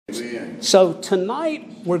So tonight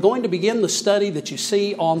we're going to begin the study that you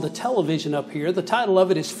see on the television up here. The title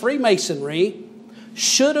of it is Freemasonry.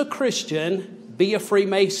 Should a Christian be a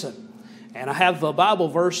Freemason? And I have a Bible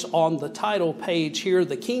verse on the title page here.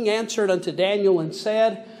 The king answered unto Daniel and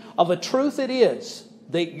said, of a truth it is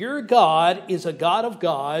that your God is a God of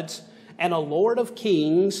gods and a Lord of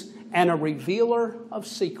kings and a revealer of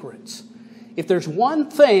secrets. If there's one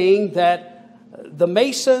thing that the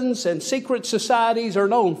Masons and secret societies are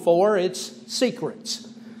known for, it's secrets.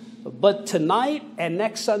 But tonight and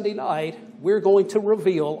next Sunday night, we're going to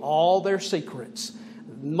reveal all their secrets.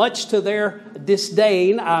 Much to their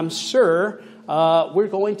disdain, I'm sure, we're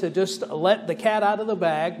going to just let the cat out of the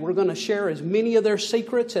bag. We're going to share as many of their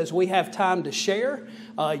secrets as we have time to share.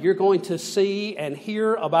 You're going to see and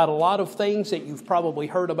hear about a lot of things that you've probably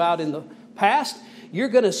heard about in the past. You're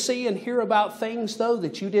going to see and hear about things, though,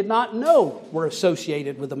 that you did not know were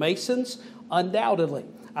associated with the Masons, undoubtedly.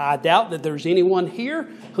 I doubt that there's anyone here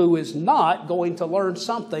who is not going to learn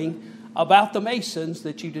something about the Masons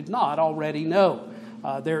that you did not already know.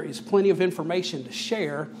 There is plenty of information to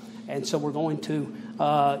share, and so we're going to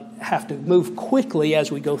have to move quickly as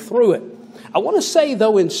we go through it. I want to say,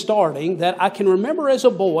 though, in starting, that I can remember as a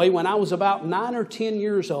boy when I was about 9 or 10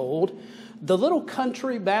 years old, the little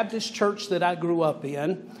country Baptist church that I grew up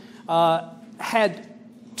in had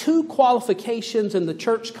two qualifications in the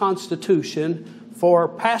church constitution for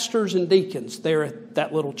pastors and deacons there at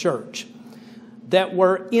that little church that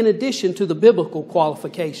were in addition to the biblical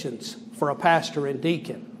qualifications for a pastor and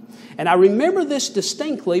deacon. And I remember this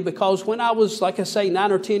distinctly because when I was, like I say,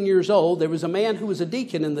 9 or 10 years old, there was a man who was a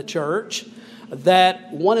deacon in the church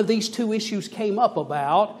that one of these two issues came up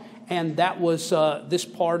about. And that was, this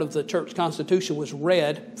part of the church constitution was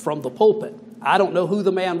read from the pulpit. I don't know who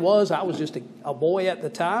the man was. I was just a boy at the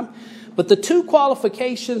time. But the two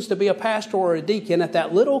qualifications to be a pastor or a deacon at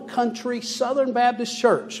that little country Southern Baptist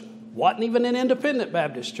church, wasn't even an independent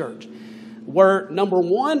Baptist church, were, number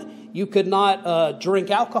one, you could not drink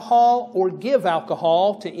alcohol or give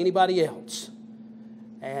alcohol to anybody else.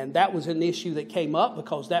 And that was an issue that came up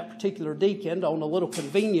because that particular deacon owned a little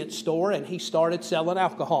convenience store and he started selling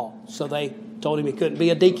alcohol. So they told him he couldn't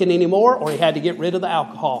be a deacon anymore or he had to get rid of the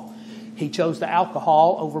alcohol. He chose the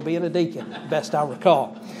alcohol over being a deacon, best I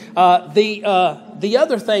recall. The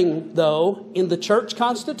other thing, though, in the church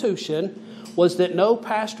constitution was that no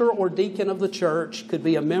pastor or deacon of the church could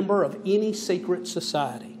be a member of any secret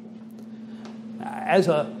society. As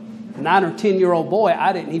a 9 or 10-year-old boy,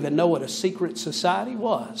 I didn't even know what a secret society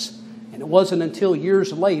was. And it wasn't until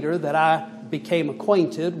years later that I became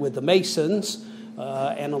acquainted with the Masons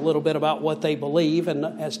and a little bit about what they believe. And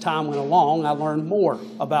as time went along, I learned more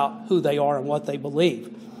about who they are and what they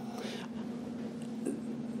believe.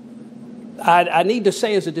 I need to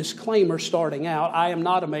say as a disclaimer starting out, I am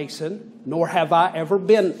not a Mason, nor have I ever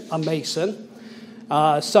been a Mason.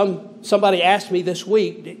 Somebody asked me this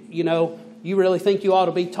week, you really think you ought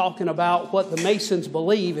to be talking about what the Masons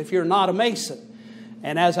believe if you're not a Mason?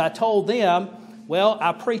 And as I told them, well,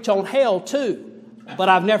 I preach on hell too, but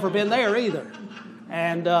I've never been there either.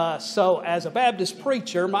 And so as a Baptist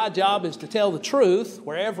preacher, my job is to tell the truth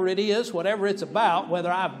wherever it is, whatever it's about,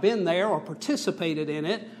 whether I've been there or participated in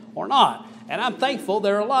it or not. And I'm thankful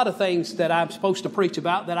there are a lot of things that I'm supposed to preach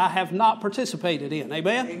about that I have not participated in.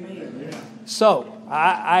 Amen? Amen. So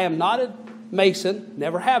I am not a Mason,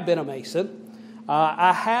 never have been a Mason.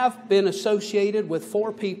 I have been associated with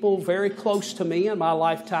 4 people very close to me in my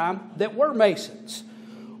lifetime that were Masons.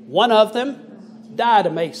 One of them died a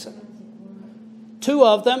Mason. 2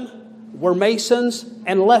 of them were Masons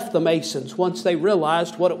and left the Masons once they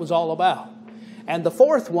realized what it was all about. And the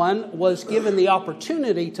 4th one was given the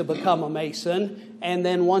opportunity to become a Mason, and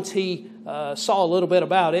then once he saw a little bit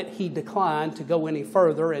about it, he declined to go any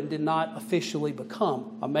further and did not officially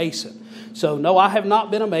become a Mason. So no, I have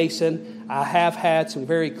not been a Mason. I have had some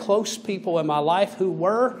very close people in my life who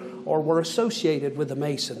were or were associated with the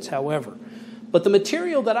Masons, however. But the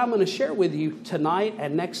material that I'm going to share with you tonight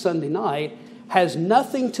and next Sunday night has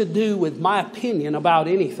nothing to do with my opinion about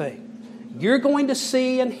anything. You're going to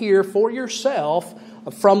see and hear for yourself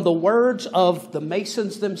from the words of the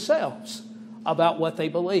Masons themselves about what they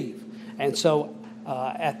believe. And so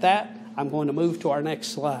at that, I'm going to move to our next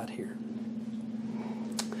slide here.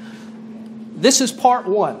 This is part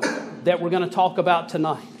 1 that we're going to talk about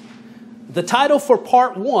tonight. The title for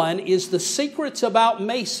part 1 is The Secrets About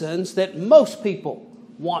Masons That Most People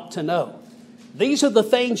Want to Know. These are the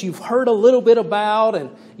things you've heard a little bit about and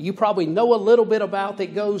you probably know a little bit about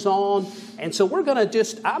that goes on. And so I'm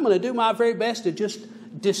going to do my very best to just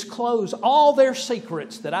disclose all their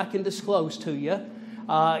secrets that I can disclose to you.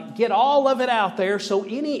 get all of it out there. So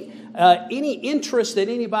any interest that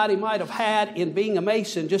anybody might have had in being a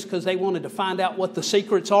Mason just because they wanted to find out what the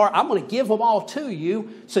secrets are, I'm going to give them all to you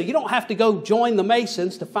so you don't have to go join the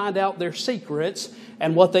Masons to find out their secrets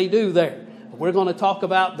and what they do there. We're going to talk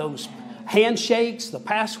about those handshakes, the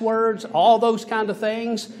passwords, all those kind of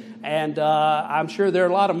things. And I'm sure there are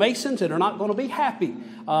a lot of Masons that are not going to be happy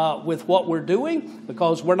with what we're doing,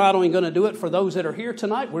 because we're not only going to do it for those that are here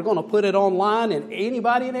tonight, we're going to put it online, and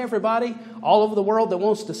anybody and everybody all over the world that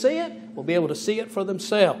wants to see it will be able to see it for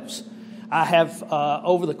themselves. I have,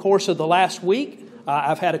 over the course of the last week,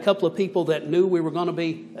 I've had a couple of people that knew we were going to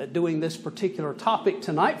be doing this particular topic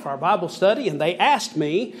tonight for our Bible study, and they asked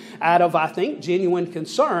me, out of, I think, genuine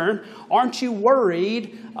concern, aren't you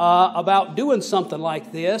worried about doing something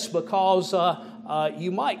like this because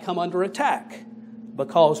you might come under attack?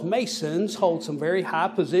 Because Masons hold some very high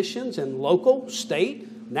positions in local,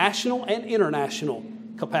 state, national, and international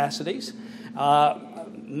capacities.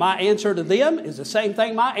 My answer to them is the same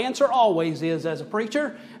thing my answer always is as a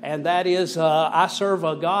preacher, and that is I serve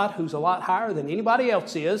a God who's a lot higher than anybody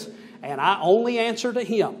else is, and I only answer to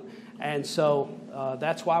Him. And so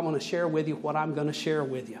that's why I'm going to share with you what I'm going to share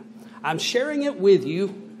with you. I'm sharing it with you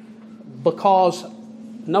because,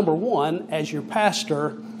 number one, as your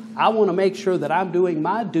pastor, I want to make sure that I'm doing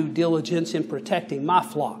my due diligence in protecting my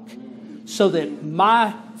flock so that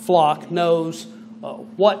my flock knows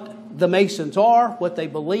what the Masons are, what they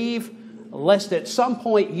believe, lest at some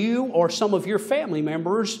point you or some of your family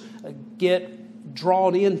members get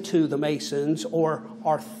drawn into the Masons or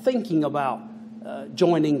are thinking about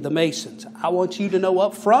joining the Masons. I want you to know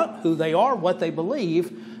up front who they are, what they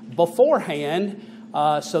believe beforehand,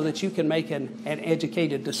 so that you can make an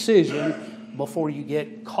educated decision before you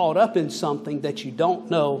get caught up in something that you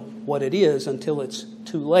don't know what it is until it's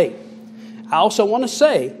too late. I also want to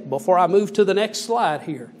say, before I move to the next slide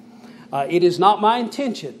here, it is not my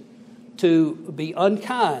intention to be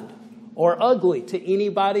unkind or ugly to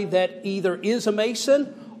anybody that either is a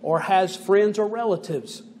Mason or has friends or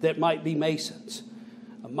relatives that might be Masons.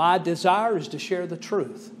 My desire is to share the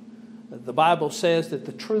truth. The Bible says that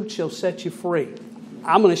the truth shall set you free.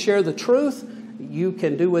 I'm going to share the truth. You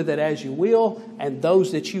can do with it as you will, and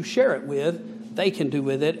those that you share it with, they can do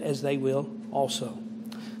with it as they will also.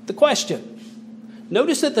 The question.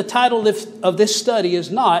 Notice that the title of this study is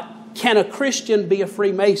not, "Can a Christian be a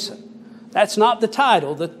Freemason?" That's not the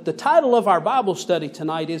title. The title of our Bible study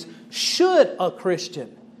tonight is, "Should a Christian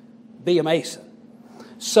be a Mason?"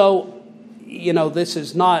 So, this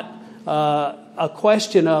is not a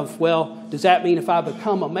question of, well, does that mean if I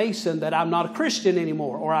become a Mason that I'm not a Christian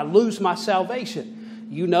anymore or I lose my salvation?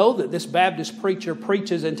 You know that this Baptist preacher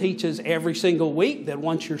preaches and teaches every single week that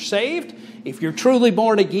once you're saved, if you're truly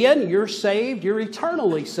born again, you're saved, you're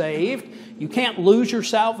eternally saved. You can't lose your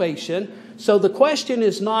salvation. So the question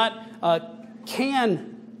is not,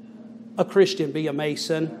 can a Christian be a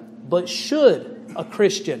Mason, but should a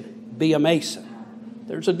Christian be a Mason?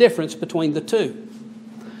 There's a difference between the two.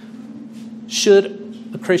 Should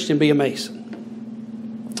a Christian be a Mason?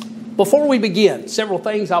 Before we begin, several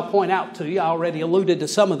things I'll point out to you. I already alluded to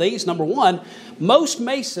some of these. Number one, most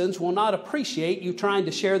Masons will not appreciate you trying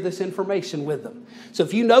to share this information with them. So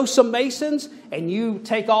if you know some Masons and you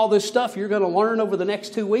take all this stuff you're going to learn over the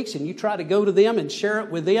next 2 weeks and you try to go to them and share it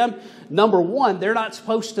with them, number one, they're not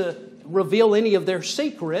supposed to reveal any of their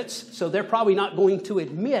secrets, so they're probably not going to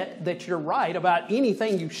admit that you're right about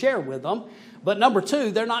anything you share with them. But number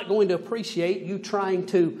two, they're not going to appreciate you trying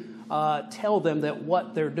to tell them that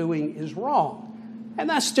what they're doing is wrong. And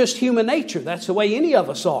that's just human nature. That's the way any of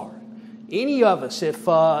us are. Any of us, if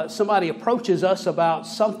somebody approaches us about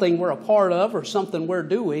something we're a part of or something we're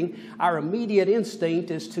doing, our immediate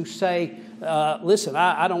instinct is to say, listen,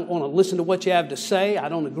 I don't want to listen to what you have to say. I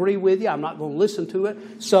don't agree with you. I'm not going to listen to it.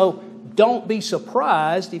 So don't be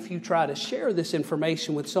surprised if you try to share this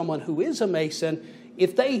information with someone who is a Mason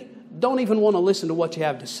if they don't even want to listen to what you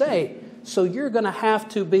have to say. So you're going to have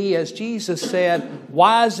to be, as Jesus said,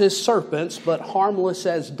 wise as serpents, but harmless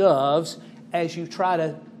as doves, as you try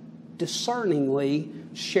to discerningly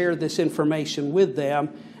share this information with them.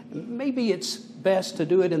 Maybe it's best to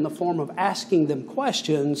do it in the form of asking them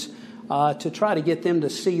questions to try to get them to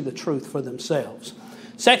see the truth for themselves.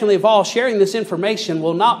 Secondly of all, sharing this information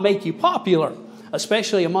will not make you popular,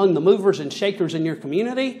 especially among the movers and shakers in your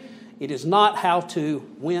community. It is not how to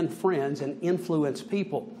win friends and influence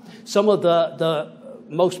people. Some of the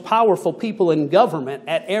most powerful people in government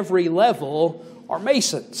at every level are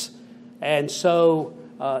Masons. And so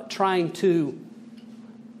trying to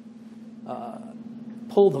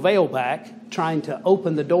pull the veil back, trying to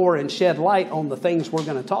open the door and shed light on the things we're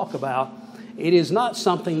going to talk about It is not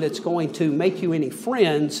something that's going to make you any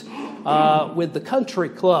friends with the country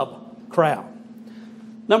club crowd.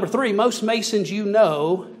 Number 3, most Masons you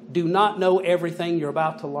know do not know everything you're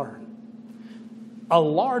about to learn. A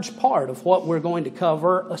large part of what we're going to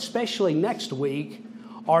cover, especially next week,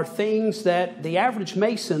 are things that the average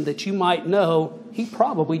Mason that you might know, he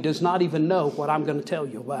probably does not even know what I'm going to tell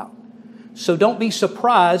you about. So don't be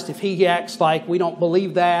surprised if he acts like we don't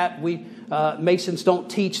believe that, Masons don't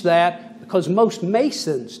teach that, because most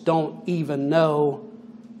Masons don't even know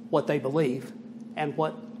what they believe and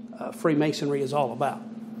what Freemasonry is all about.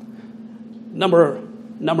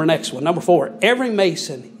 Next one, number 4. Every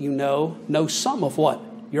Mason you know knows some of what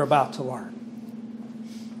you're about to learn.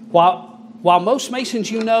 While most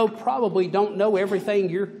Masons you know probably don't know everything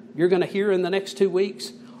you're going to hear in the next 2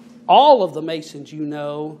 weeks, all of the Masons you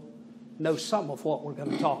know some of what we're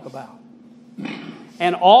going to talk about.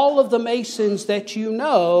 And all of the Masons that you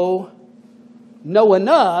know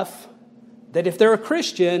enough that if they're a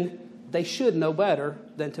Christian, they should know better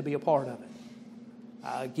than to be a part of it.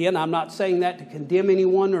 Again, I'm not saying that to condemn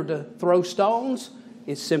anyone or to throw stones.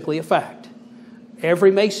 It's simply a fact. Every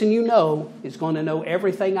Mason you know is going to know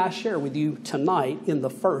everything I share with you tonight in the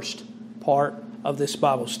first part of this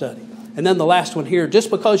Bible study. And then the last one here, just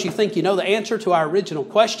because you think you know the answer to our original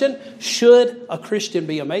question, should a Christian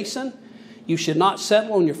be a Mason? You should not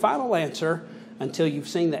settle on your final answer until you've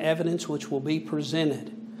seen the evidence which will be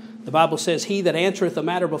presented. The Bible says, he that answereth a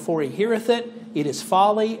matter before he heareth it, it is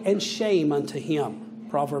folly and shame unto him.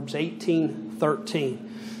 Proverbs 18:13.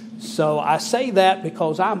 So I say that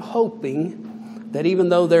because I'm hoping that even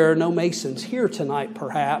though there are no Masons here tonight,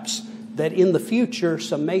 perhaps, that in the future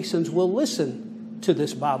some Masons will listen to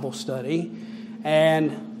this Bible study.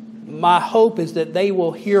 And my hope is that they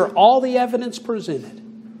will hear all the evidence presented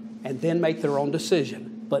and then make their own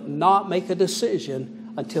decision, but not make a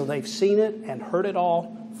decision until they've seen it and heard it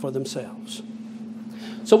all for themselves.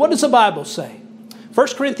 So what does the Bible say? 1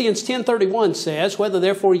 Corinthians 10:31 says, whether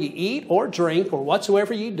therefore you eat or drink or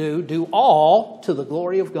whatsoever you do, do all to the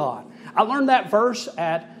glory of God. I learned that verse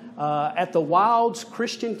at the Wilds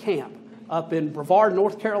Christian Camp up in Brevard,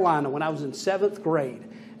 North Carolina when I was in 7th grade.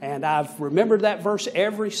 And I've remembered that verse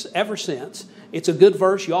ever since. It's a good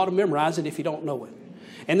verse. You ought to memorize it if you don't know it.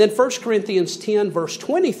 And then 1 Corinthians 10 verse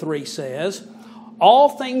 23 says, all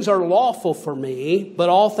things are lawful for me, but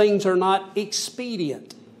all things are not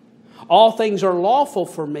expedient. All things are lawful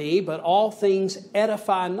for me, but all things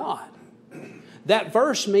edify not. That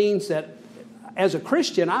verse means that as a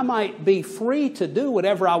Christian, I might be free to do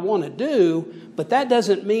whatever I want to do, but that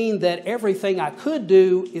doesn't mean that everything I could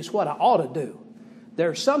do is what I ought to do. There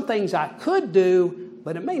are some things I could do,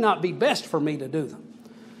 but it may not be best for me to do them.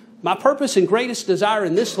 My purpose and greatest desire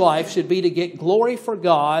in this life should be to get glory for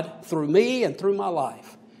God through me and through my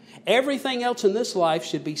life. Everything else in this life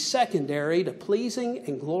should be secondary to pleasing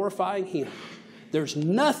and glorifying Him. There's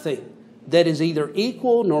nothing that is either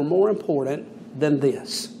equal nor more important than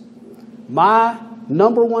this. My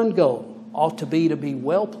number one goal ought to be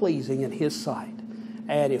well-pleasing in His sight.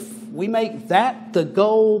 And if we make that the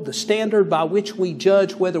goal, the standard by which we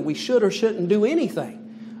judge whether we should or shouldn't do anything,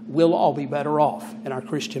 we'll all be better off in our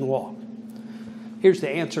Christian walk. Here's the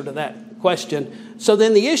answer to that question. So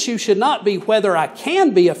then the issue should not be whether I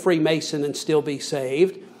can be a Freemason and still be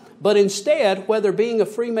saved, but instead whether being a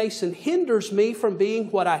Freemason hinders me from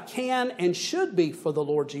being what I can and should be for the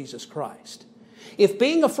Lord Jesus Christ. If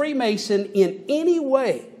being a Freemason in any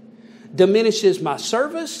way diminishes my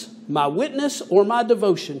service, my witness, or my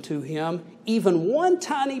devotion to Him, even one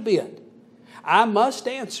tiny bit, I must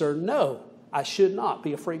answer, no, I should not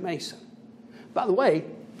be a Freemason. By the way,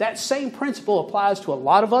 that same principle applies to a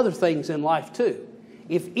lot of other things in life too.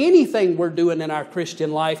 If anything we're doing in our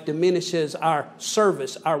Christian life diminishes our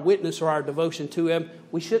service, our witness, or our devotion to Him,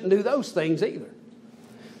 we shouldn't do those things either.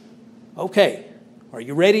 Okay, are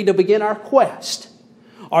you ready to begin our quest?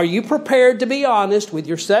 Are you prepared to be honest with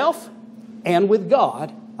yourself and with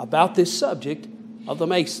God about this subject of the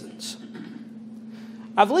Masons?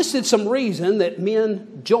 I've listed some reason that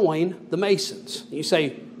men join the Masons. You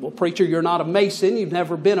say, well, preacher, you're not a Mason. You've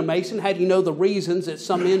never been a Mason. How do you know the reasons that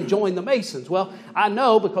some men join the Masons? Well, I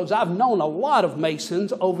know because I've known a lot of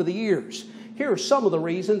Masons over the years. Here are some of the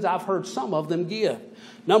reasons I've heard some of them give.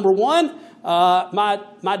 Number one,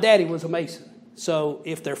 my daddy was a Mason. So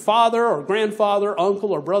if their father or grandfather,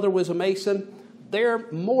 uncle or brother was a Mason,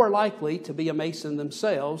 they're more likely to be a Mason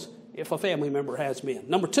themselves if a family member has been.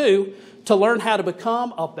 Number two, to learn how to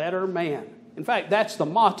become a better man. In fact, that's the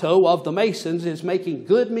motto of the Masons, is making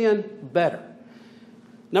good men better.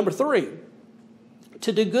 Number three,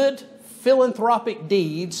 to do good philanthropic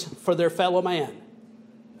deeds for their fellow man.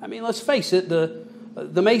 I mean, let's face it,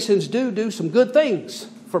 the Masons do some good things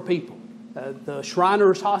for people. The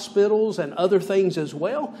Shriners Hospitals and other things as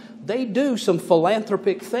well, they do some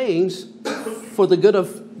philanthropic things for the good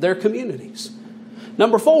of their communities.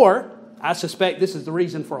 Number 4, I suspect this is the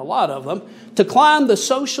reason for a lot of them, to climb the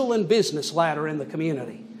social and business ladder in the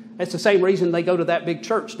community. It's the same reason they go to that big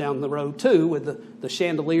church down the road too, with the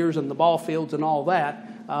chandeliers and the ball fields and all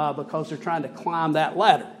that, because they're trying to climb that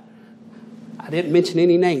ladder. I didn't mention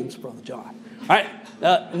any names, Brother John. All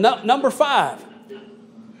right, number 5.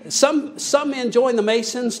 Some men join the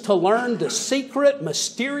Masons to learn the secret,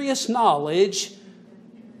 mysterious knowledge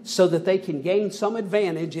so that they can gain some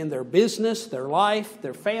advantage in their business, their life,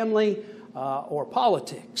 their family, or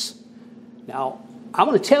politics. Now, I'm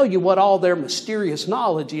going to tell you what all their mysterious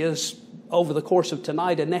knowledge is over the course of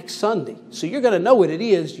tonight and next Sunday. So you're going to know what it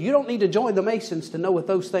is. You don't need to join the Masons to know what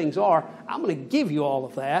those things are. I'm going to give you all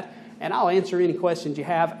of that, and I'll answer any questions you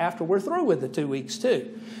have after we're through with the 2 weeks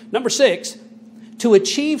too. Number 6, to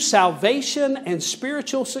achieve salvation and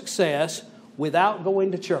spiritual success without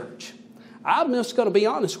going to church. I'm just going to be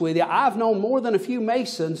honest with you. I've known more than a few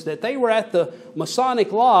Masons that they were at the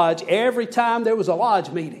Masonic Lodge every time there was a lodge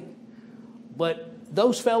meeting. But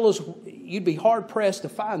those fellows, you'd be hard-pressed to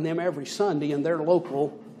find them every Sunday in their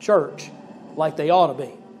local church like they ought to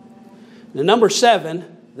be. Now, number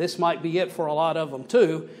 7, this might be it for a lot of them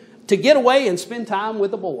too, to get away and spend time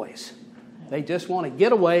with the boys. They just want to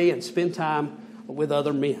get away and spend time with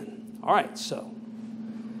other men. All right, so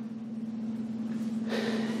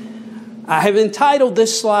I have entitled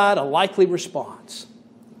this slide A Likely Response.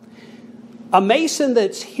 A Mason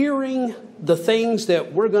that's hearing the things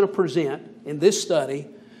that we're going to present in this study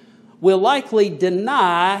will likely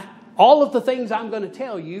deny all of the things I'm going to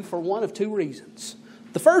tell you for one of 2 reasons.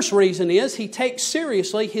 The first reason is he takes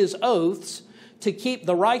seriously his oaths to keep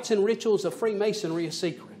the rites and rituals of Freemasonry a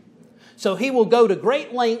secret. So he will go to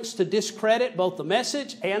great lengths to discredit both the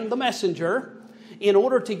message and the messenger in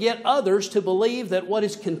order to get others to believe that what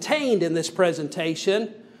is contained in this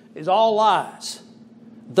presentation is all lies,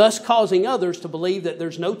 thus causing others to believe that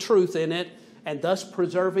there's no truth in it and thus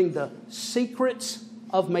preserving the secrets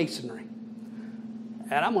of Masonry.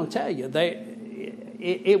 And I'm going to tell you,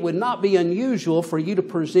 it would not be unusual for you to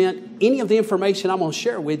present any of the information I'm going to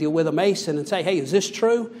share with you with a Mason and say, hey, is this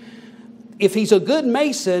true? If he's a good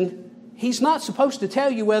Mason, he's not supposed to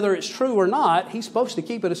tell you whether it's true or not. He's supposed to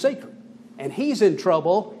keep it a secret. And he's in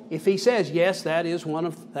trouble if he says, yes, that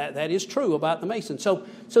is true about the Mason. So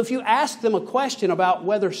if you ask them a question about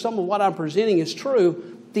whether some of what I'm presenting is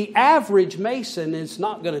true, the average Mason is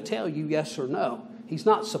not going to tell you yes or no. He's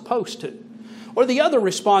not supposed to. Or the other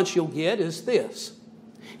response you'll get is this.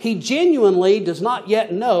 He genuinely does not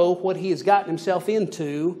yet know what he has gotten himself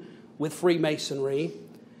into with Freemasonry,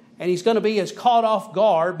 and he's going to be as caught off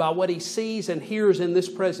guard by what he sees and hears in this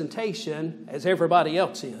presentation as everybody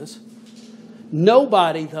else is.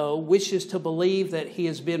 Nobody, though, wishes to believe that he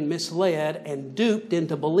has been misled and duped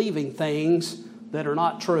into believing things that are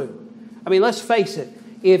not true. I mean, let's face it.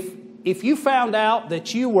 If you found out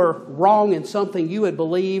that you were wrong in something you had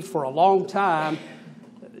believed for a long time,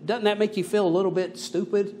 doesn't that make you feel a little bit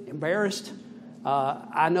stupid, embarrassed?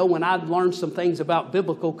 I know when I learned some things about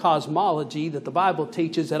biblical cosmology that the Bible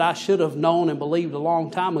teaches that I should have known and believed a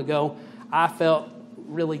long time ago, I felt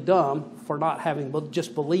really dumb for not having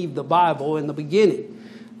just believed the Bible in the beginning.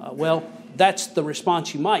 Well, that's the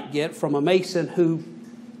response you might get from a Mason who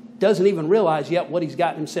doesn't even realize yet what he's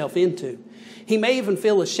gotten himself into. He may even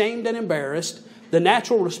feel ashamed and embarrassed. The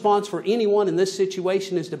natural response for anyone in this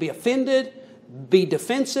situation is to be offended, be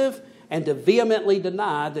defensive, and to vehemently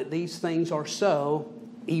deny that these things are so,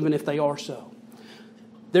 even if they are so.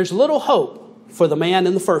 There's little hope for the man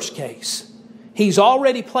in the first case. He's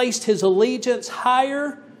already placed his allegiance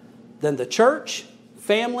higher than the church,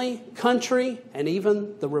 family, country, and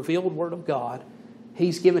even the revealed Word of God.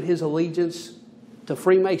 He's given his allegiance to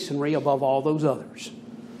Freemasonry above all those others.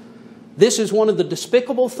 This is one of the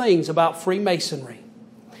despicable things about Freemasonry.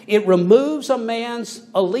 It removes a man's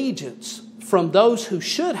allegiance from those who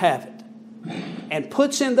should have it and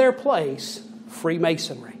puts in their place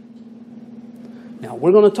Freemasonry. Now,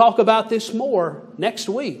 we're going to talk about this more next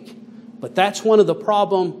week, but that's one of the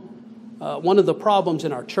problems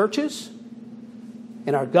in our churches,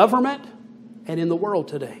 in our government, and in the world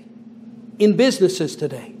today, in businesses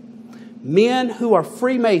today. Men who are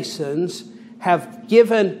Freemasons have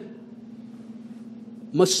given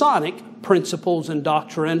Masonic principles and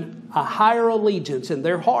doctrine a higher allegiance in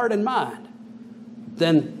their heart and mind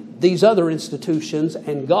than these other institutions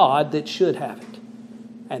and God that should have it.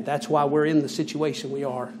 And that's why we're in the situation we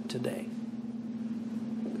are today.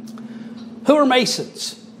 Who are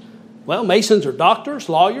Masons? Well, Masons are doctors,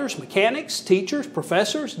 lawyers, mechanics, teachers,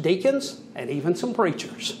 professors, deacons, and even some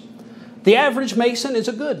preachers. The average Mason is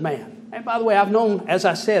a good man. And by the way, I've known, as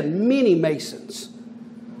I said, many Masons.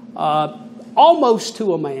 Almost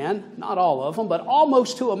to a man, not all of them, but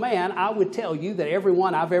almost to a man, I would tell you that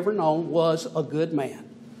everyone I've ever known was a good man.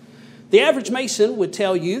 The average Mason would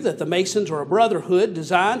tell you that the Masons are a brotherhood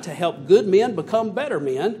designed to help good men become better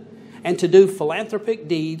men and to do philanthropic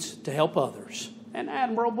deeds to help others. An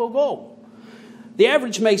admirable goal. The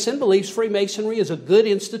average Mason believes Freemasonry is a good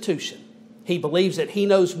institution. He believes that he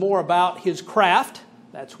knows more about his craft.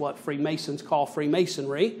 That's what Freemasons call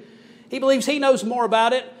Freemasonry. He believes he knows more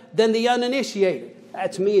about it than the uninitiated.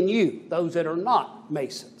 That's me and you, those that are not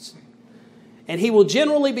Masons. And he will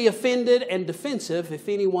generally be offended and defensive if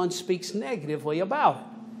anyone speaks negatively about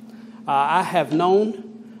it. I have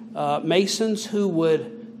known Masons who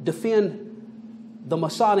would defend the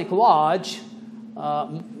Masonic Lodge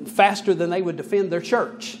faster than they would defend their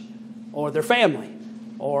church or their family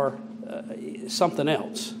or something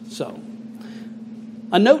else. So,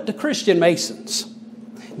 a note to Christian Masons.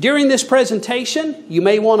 During this presentation, you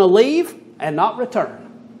may want to leave and not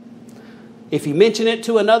return. If you mention it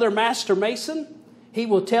to another Master Mason, he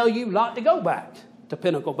will tell you not to go back to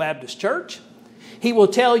Pinnacle Baptist Church. He will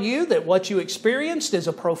tell you that what you experienced is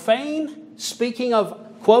a profane speaking of,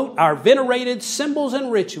 quote, our venerated symbols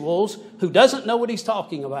and rituals, who doesn't know what he's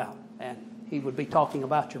talking about. And he would be talking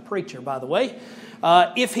about your preacher, by the way.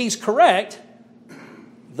 If he's correct,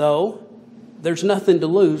 though, there's nothing to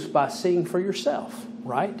lose by seeing for yourself,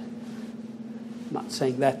 right? I'm not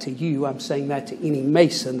saying that to you. I'm saying that to any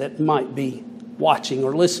Mason that might be watching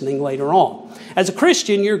or listening later on. As a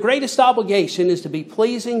Christian, your greatest obligation is to be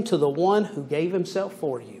pleasing to the one who gave himself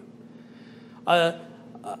for you.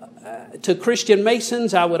 To Christian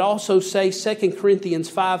Masons, I would also say 2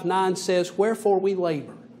 Corinthians 5:9 says, wherefore we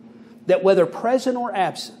labor, that whether present or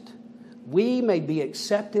absent, we may be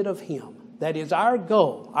accepted of him. That is our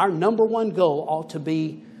goal. Our number one goal ought to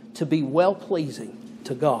be well-pleasing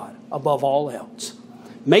to God above all else.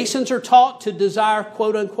 Masons are taught to desire,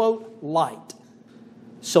 quote-unquote, light.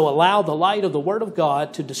 So allow the light of the Word of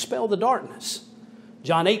God to dispel the darkness.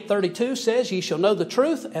 John 8:32 says, ye shall know the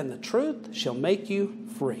truth, and the truth shall make you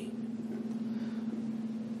free.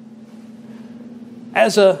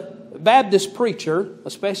 As a Baptist preacher,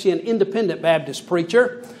 especially an independent Baptist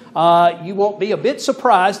preacher, you won't be a bit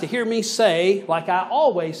surprised to hear me say, like I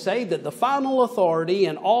always say, that the final authority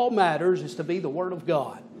in all matters is to be the Word of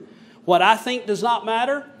God. What I think does not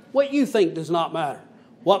matter. What you think does not matter.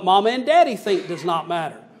 What Mama and Daddy think does not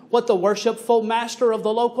matter. What the worshipful master of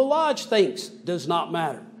the local lodge thinks does not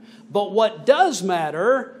matter. But what does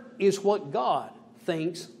matter is what God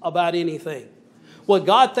thinks about anything. What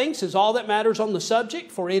God thinks is all that matters on the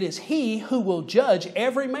subject, for it is He who will judge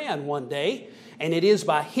every man one day, and it is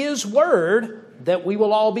by His word that we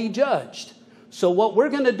will all be judged. So what we're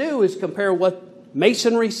going to do is compare what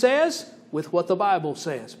Masonry says with what the Bible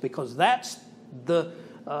says, because that's the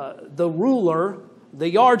ruler, the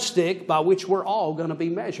yardstick by which we're all going to be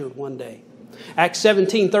measured one day. Acts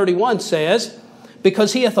 17:31 says,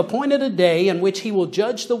 because He hath appointed a day in which He will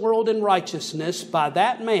judge the world in righteousness by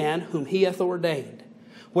that man whom He hath ordained,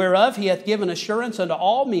 whereof He hath given assurance unto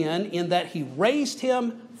all men in that He raised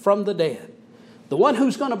Him from the dead. The one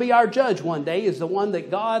who's going to be our judge one day is the one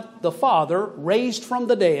that God the Father raised from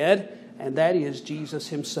the dead, and that is Jesus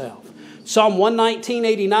Himself. Psalm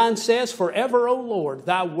 119:89 says, forever, O Lord,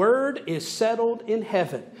 Thy word is settled in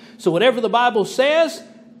heaven. So whatever the Bible says,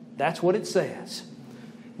 that's what it says.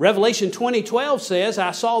 Revelation 20:12 says,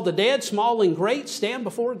 I saw the dead, small and great, stand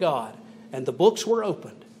before God, and the books were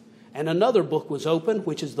opened. And another book was opened,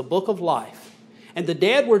 which is the book of life. And the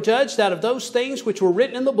dead were judged out of those things which were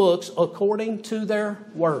written in the books according to their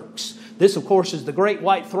works. This, of course, is the great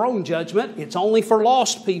white throne judgment. It's only for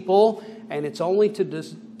lost people, and it's only to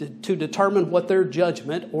determine what their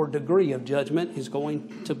judgment or degree of judgment is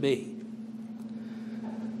going to be.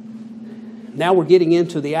 Now we're getting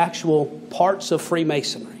into the actual parts of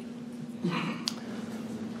Freemasonry.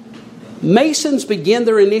 Masons begin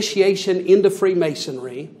their initiation into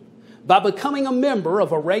Freemasonry by becoming a member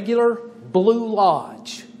of a regular Blue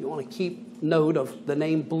Lodge. You want to keep note of the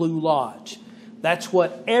name Blue Lodge. That's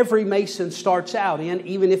what every Mason starts out in,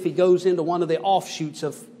 even if he goes into one of the offshoots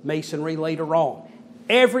of Masonry later on.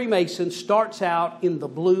 Every Mason starts out in the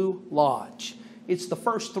Blue Lodge. It's the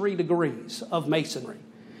first 3 degrees of Masonry.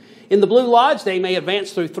 In the Blue Lodge, they may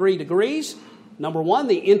advance through 3 degrees. Number 1,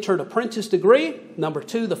 the entered apprentice degree. Number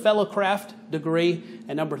 2, the fellowcraft degree.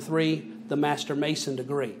 And number 3, the Master Mason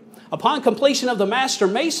degree. Upon completion of the Master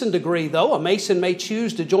Mason degree, though, a Mason may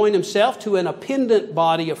choose to join himself to an appendant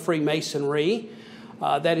body of Freemasonry,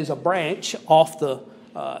 that is a branch off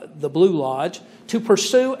the Blue Lodge, to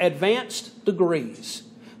pursue advanced degrees.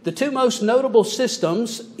 The two most notable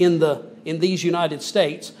systems in these United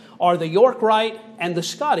States are the York Rite and the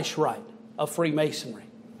Scottish Rite of Freemasonry.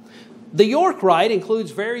 The York Rite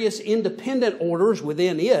includes various independent orders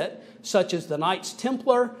within it, such as the Knights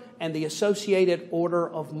Templar and the Associated Order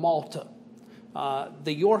of Malta.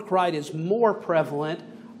 The York Rite is more prevalent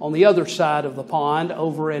on the other side of the pond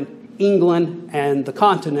over in England and the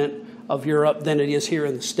continent of Europe than it is here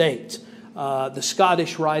in the States. The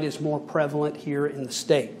Scottish Rite is more prevalent here in the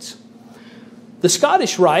States. The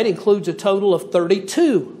Scottish Rite includes a total of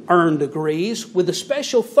 32 earned degrees, with a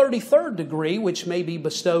special 33rd degree, which may be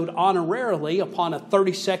bestowed honorarily upon a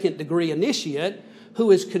 32nd degree initiate who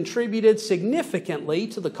has contributed significantly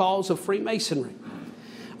to the cause of Freemasonry.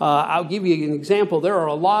 I'll give you an example. There are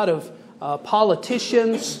a lot of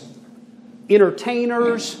politicians,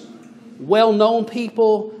 entertainers, well-known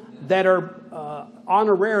people that are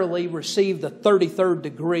honorarily received the 33rd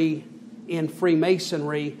degree in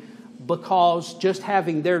Freemasonry because just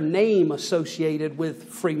having their name associated with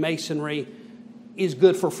Freemasonry is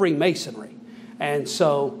good for Freemasonry. And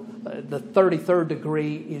so the 33rd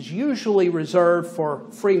degree is usually reserved for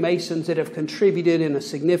Freemasons that have contributed in a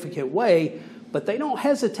significant way, but they don't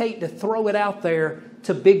hesitate to throw it out there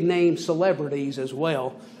to big-name celebrities as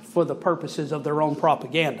well for the purposes of their own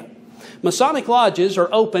propaganda. Masonic lodges are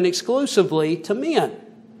open exclusively to men,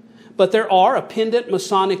 but there are appendant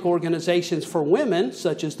Masonic organizations for women,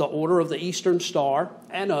 such as the Order of the Eastern Star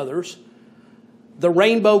and others, the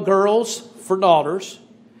Rainbow Girls for daughters,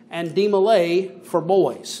 and DeMolay for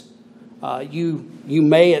boys. You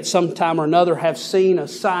may at some time or another have seen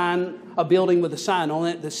a building with a sign on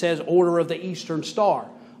it that says Order of the Eastern Star.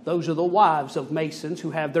 Those are the wives of Masons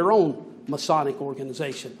who have their own Masonic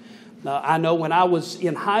organization. Now, I know when I was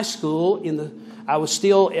in high school, I was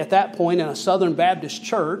still at that point in a Southern Baptist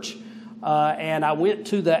church, and I went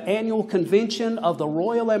to the annual convention of the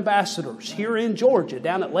Royal Ambassadors here in Georgia,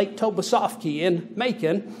 down at Lake Tobesofkee in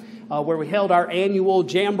Macon, where we held our annual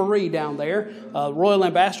jamboree down there. Royal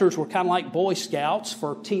Ambassadors were kind of like Boy Scouts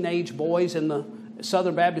for teenage boys in the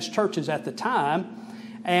Southern Baptist churches at the time.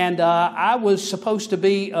 And I was supposed to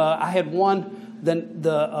be, I had won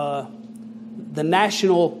the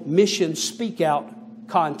National Mission Speak Out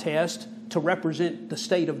contest to represent the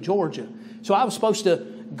state of Georgia. So I was supposed to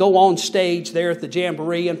go on stage there at the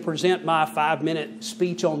Jamboree and present my 5-minute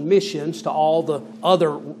speech on missions to all the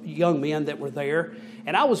other young men that were there.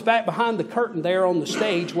 And I was back behind the curtain there on the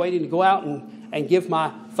stage waiting to go out and give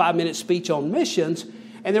my 5-minute speech on missions.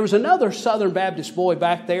 And there was another Southern Baptist boy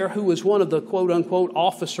back there who was one of the quote-unquote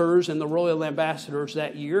officers in the Royal Ambassadors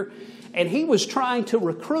that year. And he was trying to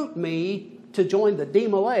recruit me to join the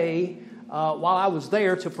DeMolay while I was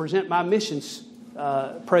there to present my missions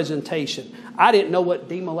presentation. I didn't know what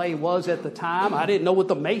DeMolay was at the time. I didn't know what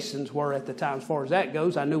the Masons were at the time as far as that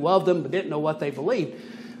goes. I knew of them but didn't know what they believed.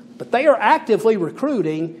 But they are actively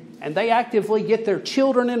recruiting, and they actively get their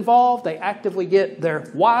children involved. They actively get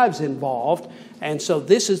their wives involved. And so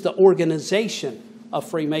this is the organization of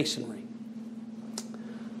Freemasonry.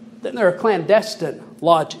 Then there are clandestine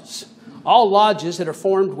lodges. All lodges that are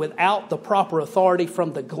formed without the proper authority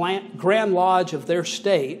from the Grand Lodge of their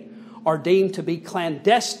state are deemed to be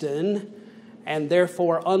clandestine and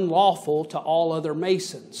therefore unlawful to all other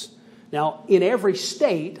Masons. Now, in every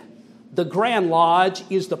state, the Grand Lodge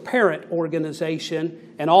is the parent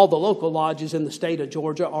organization, and all the local lodges in the state of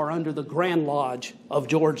Georgia are under the Grand Lodge of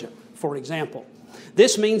Georgia, for example.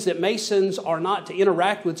 This means that Masons are not to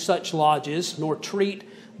interact with such lodges nor treat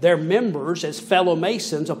their members as fellow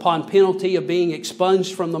Masons upon penalty of being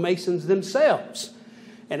expunged from the Masons themselves.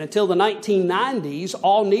 And until the 1990s,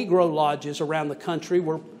 all Negro lodges around the country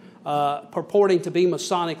were purporting to be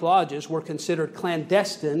Masonic lodges were considered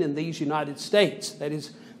clandestine in these United States. That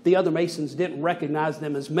is, the other Masons didn't recognize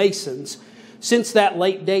them as Masons. Since that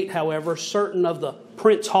late date, however, certain of the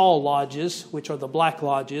Prince Hall lodges, which are the black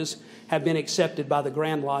lodges, have been accepted by the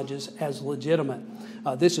Grand Lodges as legitimate.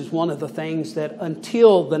 This is one of the things that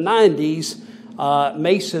until the 90s,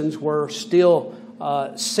 Masons were still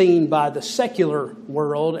seen by the secular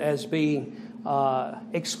world as being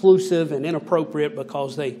exclusive and inappropriate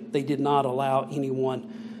because they did not allow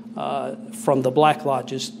anyone from the black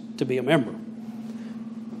lodges to be a member.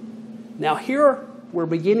 Now here we're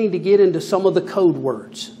beginning to get into some of the code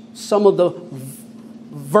words, some of the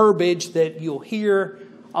verbiage that you'll hear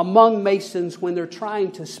among Masons when they're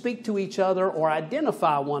trying to speak to each other or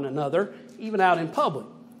identify one another, even out in public.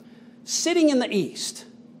 Sitting in the east.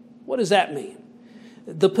 What does that mean?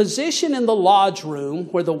 The position in the lodge room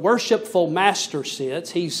where the worshipful master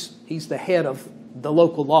sits, he's the head of the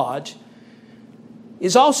local lodge,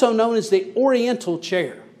 is also known as the oriental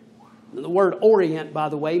chair. The word orient, by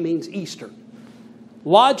the way, means eastern.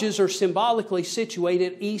 Lodges are symbolically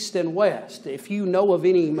situated east and west. If you know of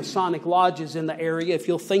any Masonic lodges in the area, if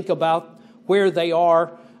you'll think about where they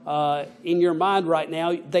are in your mind right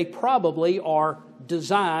now, they probably are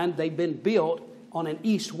designed, they've been built on an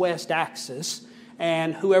east-west axis.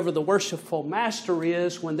 And whoever the worshipful master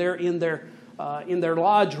is, when they're in their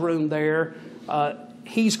lodge room there,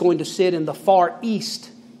 he's going to sit in the far east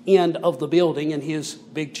end of the building in his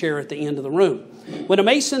big chair at the end of the room. When a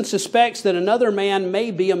Mason suspects that another man may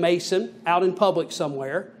be a Mason out in public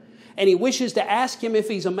somewhere, and he wishes to ask him if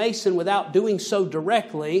he's a Mason without doing so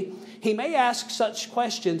directly, he may ask such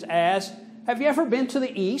questions as, have you ever been to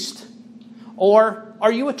the East? Or,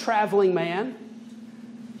 are you a traveling man?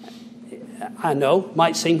 I know,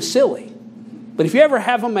 might seem silly. But if you ever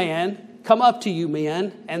have a man come up to you,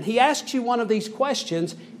 men, and he asks you one of these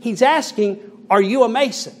questions, he's asking, are you a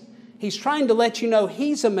Mason? He's trying to let you know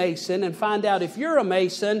he's a Mason and find out if you're a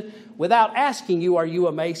Mason without asking you, are you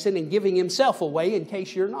a Mason, and giving himself away in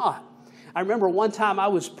case you're not. I remember one time I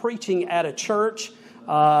was preaching at a church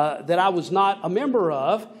that I was not a member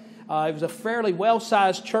of. It was a fairly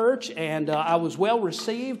well-sized church, and I was well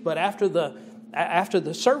received, but after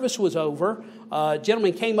the service was over, a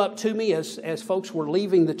gentleman came up to me as folks were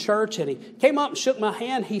leaving the church, and he came up and shook my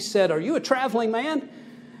hand. He said, are you a traveling man?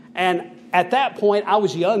 And at that point, I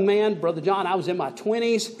was a young man, Brother John. I was in my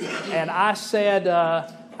 20s, and I said,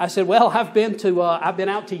 well, I've been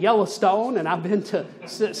out to Yellowstone, and I've been to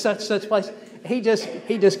such place. He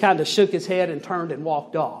just kind of shook his head and turned and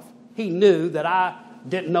walked off. He knew that I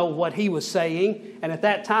didn't know what he was saying, and at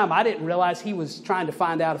that time, I didn't realize he was trying to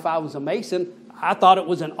find out if I was a Mason. I thought it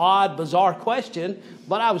was an odd, bizarre question,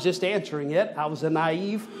 but I was just answering it. I was a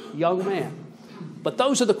naive young man. But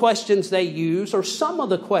those are the questions they use, or some of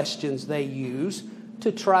the questions they use,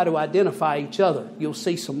 to try to identify each other. You'll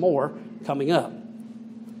see some more coming up.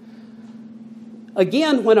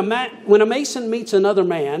 Again, when a Mason meets another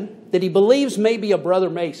man that he believes may be a brother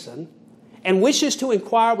Mason and wishes to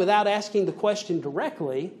inquire without asking the question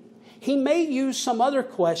directly, he may use some other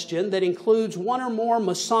question that includes one or more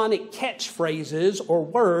Masonic catchphrases or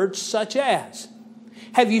words such as,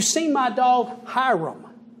 have you seen my dog Hiram?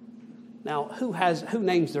 Now, who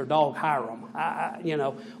names their dog Hiram?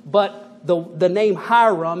 But the name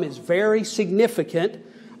Hiram is very significant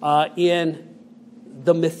in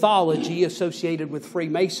the mythology associated with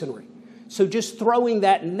Freemasonry. So just throwing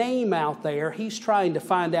that name out there, he's trying to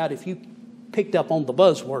find out if you picked up on the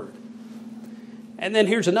buzzword. And then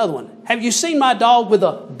here's another one. Have you seen my dog with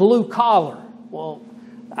a blue collar? Well,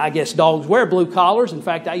 I guess dogs wear blue collars. In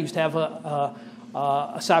fact, I used to have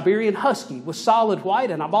a Siberian Husky with solid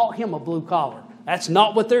white, and I bought him a blue collar. That's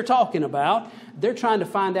not what they're talking about. They're trying to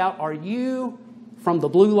find out, are you from the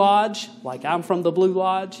Blue Lodge, like I'm from the Blue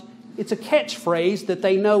Lodge? It's a catchphrase that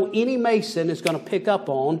they know any Mason is going to pick up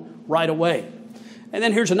on right away. And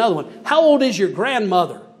then here's another one. How old is your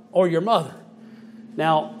grandmother or your mother?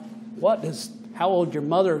 Now, what does how old your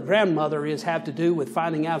mother or grandmother is have to do with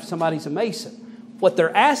finding out if somebody's a Mason? What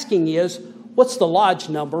they're asking is, what's the lodge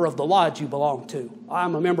number of the lodge you belong to?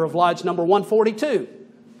 I'm a member of lodge number 142.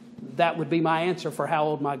 That would be my answer for how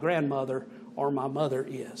old my grandmother or my mother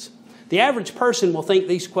is. The average person will think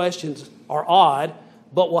these questions are odd,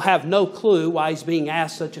 but will have no clue why he's being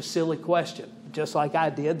asked such a silly question, just like I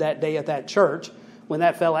did that day at that church when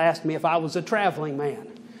that fellow asked me if I was a traveling man.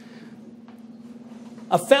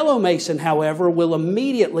 A fellow Mason, however, will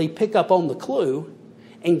immediately pick up on the clue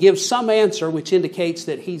and give some answer which indicates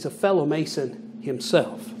that he's a fellow Mason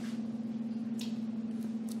himself.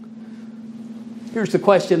 Here's the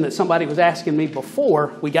question that somebody was asking me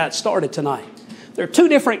before we got started tonight. There are two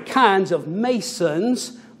different kinds of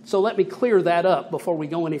Masons, so let me clear that up before we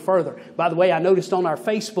go any further. By the way, I noticed on our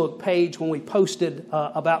Facebook page when we posted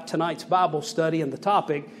about tonight's Bible study and the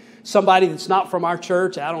topic, somebody that's not from our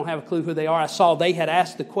church, I don't have a clue who they are, I saw they had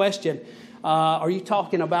asked the question, are you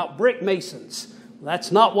talking about brick Masons?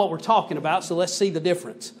 That's not what we're talking about, so let's see the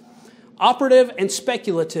difference. Operative and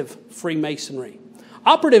speculative Freemasonry.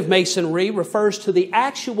 Operative Masonry refers to the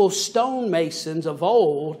actual stonemasons of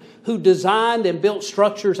old who designed and built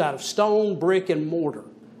structures out of stone, brick, and mortar.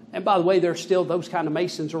 And by the way, there's still those kind of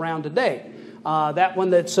masons around today. That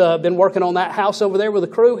one that's been working on that house over there with the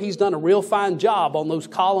crew, he's done a real fine job on those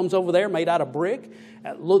columns over there made out of brick.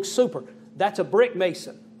 It looks super. That's a brick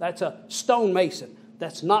mason. That's a stone mason.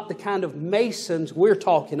 That's not the kind of masons we're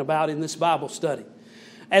talking about in this Bible study.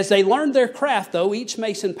 As they learned their craft, though, each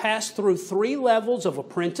mason passed through 3 levels of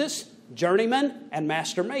apprentice, journeyman, and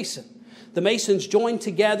master mason. The masons joined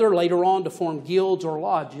together later on to form guilds or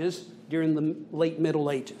lodges during the late Middle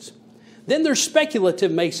Ages. Then there's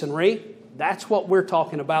speculative masonry. That's what we're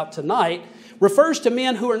talking about tonight. Refers to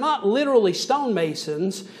men who are not literally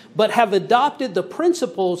stonemasons, but have adopted the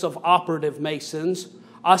principles of operative masons,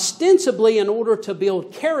 ostensibly in order to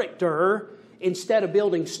build character instead of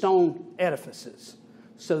building stone edifices.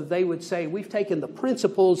 So they would say, we've taken the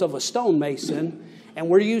principles of a stonemason, and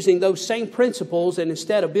we're using those same principles, and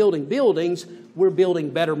instead of building buildings, we're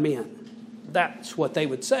building better men. That's what they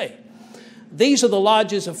would say. These are the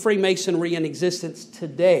lodges of Freemasonry in existence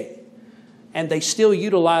today. And they still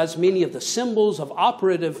utilize many of the symbols of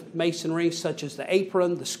operative masonry, such as the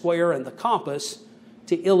apron, the square, and the compass,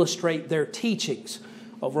 to illustrate their teachings.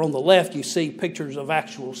 Over on the left, you see pictures of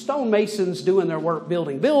actual stonemasons doing their work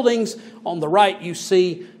building buildings. On the right, you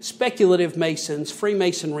see speculative masons,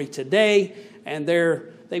 Freemasonry today, and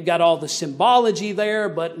they've got all the symbology there,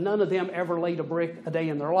 but none of them ever laid a brick a day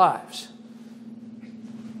in their lives.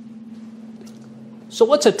 So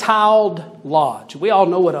what's a tiled lodge? We all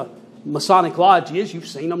know what a Masonic lodge is. You've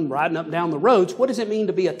seen them riding up and down the roads. What does it mean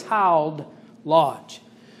to be a tiled lodge?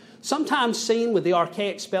 Sometimes seen with the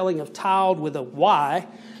archaic spelling of tiled with a Y,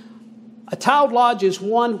 a tiled lodge is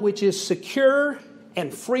one which is secure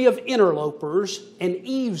and free of interlopers and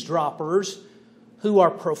eavesdroppers who are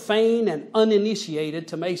profane and uninitiated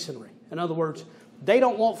to masonry. In other words, they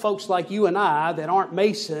don't want folks like you and I that aren't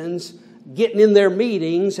masons getting in their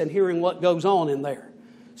meetings and hearing what goes on in there.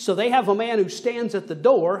 So they have a man who stands at the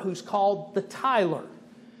door who's called the tiler.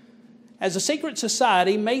 As a secret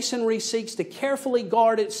society, Masonry seeks to carefully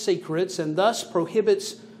guard its secrets and thus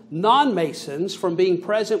prohibits non-Masons from being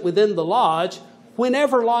present within the lodge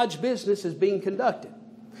whenever lodge business is being conducted.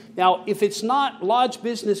 Now, if it's not lodge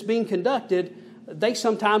business being conducted, they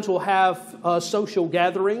sometimes will have social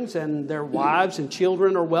gatherings, and their wives and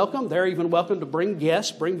children are welcome. They're even welcome to bring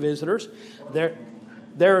guests, bring visitors.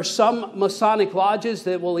 There are some Masonic lodges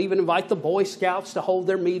that will even invite the Boy Scouts to hold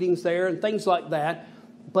their meetings there and things like that,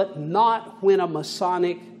 but not when a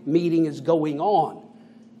Masonic meeting is going on.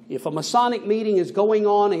 If a Masonic meeting is going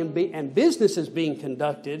on and business is being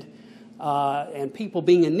conducted and people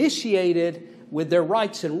being initiated with their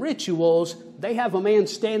rites and rituals, they have a man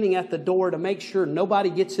standing at the door to make sure nobody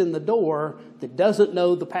gets in the door that doesn't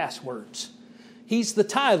know the passwords. He's the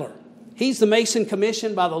tiler. He's the Mason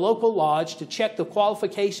commissioned by the local lodge to check the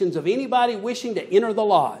qualifications of anybody wishing to enter the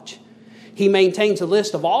lodge. He maintains a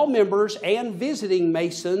list of all members and visiting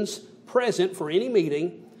Masons present for any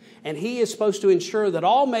meeting, and he is supposed to ensure that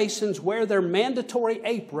all Masons wear their mandatory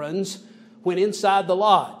aprons when inside the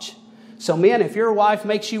lodge. So men, if your wife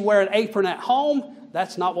makes you wear an apron at home,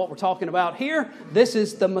 that's not what we're talking about here. This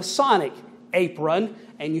is the Masonic apron,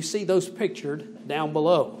 and you see those pictured down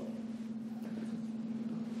below.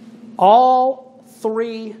 All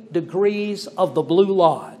 3 degrees of the Blue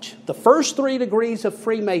Lodge, the first 3 degrees of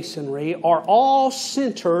Freemasonry, are all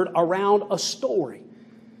centered around a story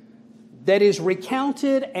that is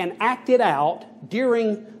recounted and acted out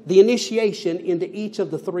during the initiation into each of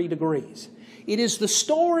the 3 degrees. It is the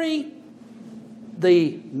story,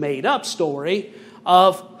 the made-up story,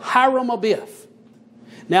 of Hiram Abiff.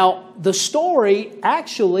 Now, the story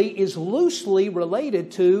actually is loosely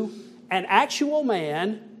related to an actual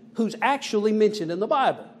man who's actually mentioned in the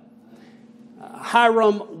Bible.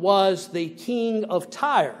 Hiram was the king of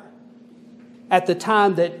Tyre at the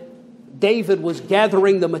time that David was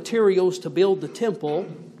gathering the materials to build the temple,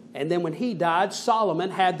 and then when he died,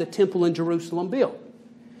 Solomon had the temple in Jerusalem built.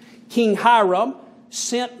 King Hiram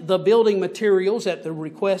sent the building materials at the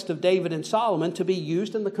request of David and Solomon to be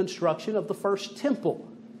used in the construction of the first temple.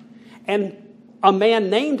 And a man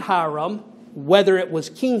named Hiram, whether it was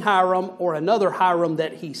King Hiram or another Hiram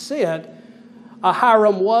that he sent,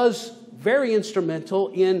 Hiram was very instrumental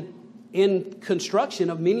in construction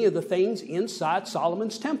of many of the things inside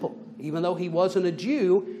Solomon's temple. Even though he wasn't a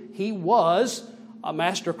Jew, he was a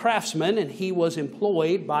master craftsman, and he was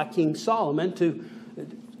employed by King Solomon to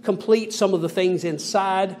complete some of the things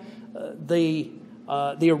inside the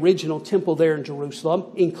original temple there in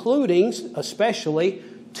Jerusalem, including especially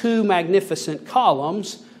 2 magnificent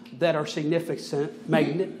columns that are significant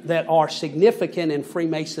in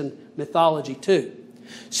Freemason mythology too.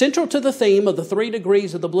 Central to the theme of the 3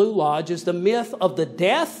 degrees of the Blue Lodge is the myth of the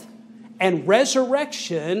death and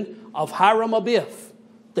resurrection of Hiram Abiff,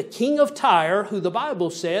 the king of Tyre, who the Bible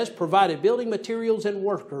says provided building materials and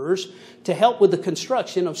workers to help with the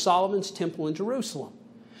construction of Solomon's temple in Jerusalem.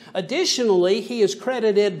 Additionally, he is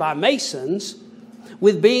credited by Masons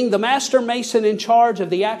with being the master mason in charge of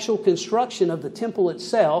the actual construction of the temple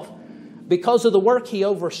itself because of the work he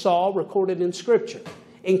oversaw recorded in Scripture,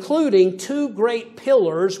 including 2 great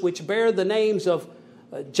pillars which bear the names of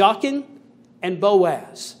Jachin and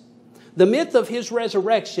Boaz. The myth of his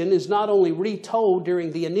resurrection is not only retold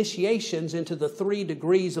during the initiations into the 3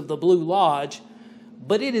 degrees of the Blue Lodge,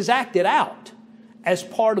 but it is acted out as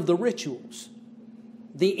part of the rituals.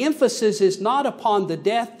 The emphasis is not upon the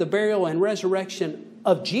death, the burial, and resurrection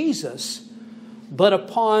of Jesus, but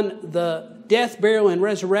upon the death, burial, and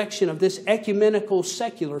resurrection of this ecumenical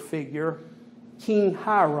secular figure, King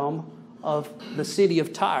Hiram of the city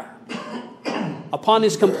of Tyre. Upon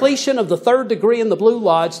his completion of the 3rd degree in the Blue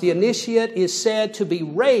Lodge, the initiate is said to be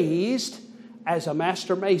raised as a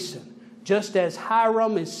master mason, just as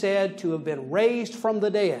Hiram is said to have been raised from the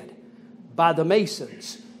dead by the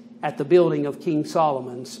masons at the building of King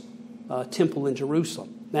Solomon's temple in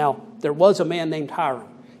Jerusalem. Now, there was a man named Hiram.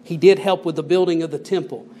 He did help with the building of the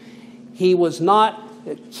temple. He was not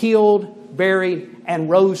killed, buried, and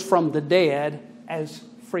rose from the dead, as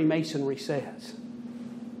Freemasonry says.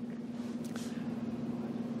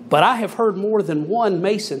 But I have heard more than one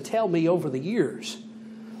Mason tell me over the years,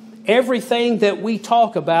 everything that we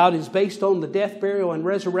talk about is based on the death, burial, and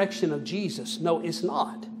resurrection of Jesus. No, it's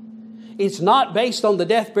not. It's not based on the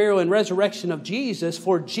death, burial, and resurrection of Jesus,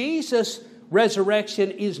 for Jesus'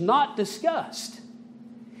 resurrection is not discussed.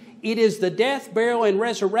 It is the death, burial, and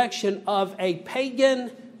resurrection of a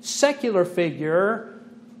pagan, secular figure,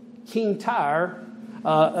 King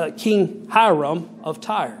Hiram of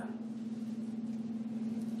Tyre.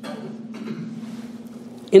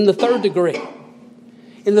 In the 3rd degree.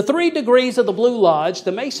 In the 3 degrees of the Blue Lodge,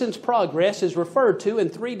 the Mason's progress is referred to in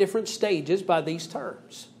 3 different stages by these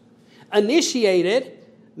terms. Initiated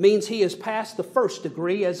means he has passed the 1st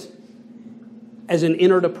degree as an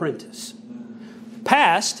entered apprentice.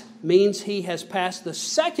 Passed means he has passed the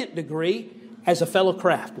 2nd degree as a fellow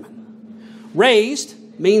craftsman.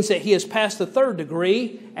 Raised means that he has passed the 3rd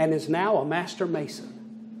degree and is now a master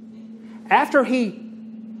mason. After he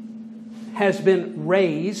has been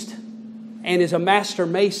raised and is a master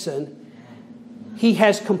mason, he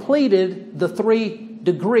has completed the 3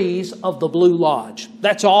 degrees of the Blue Lodge.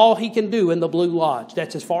 That's all he can do in the Blue Lodge.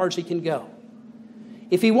 That's as far as he can go.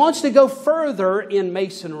 If he wants to go further in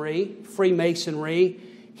Masonry, Freemasonry,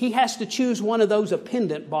 he has to choose one of those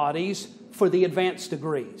appendant bodies for the advanced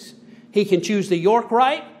degrees. He can choose the York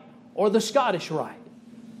Rite or the Scottish Rite.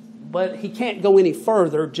 But he can't go any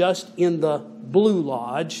further just in the Blue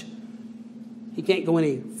Lodge. He can't go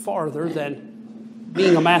any farther than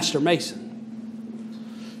being a master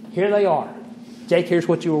mason. Here they are. Jake, here's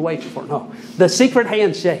what you were waiting for. No, the secret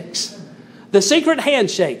handshakes. The secret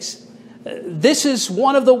handshakes. This is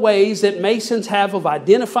one of the ways that Masons have of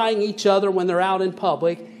identifying each other when they're out in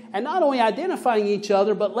public. And not only identifying each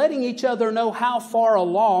other, but letting each other know how far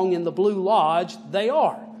along in the Blue Lodge they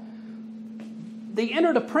are. The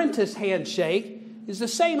entered apprentice handshake is the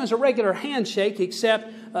same as a regular handshake,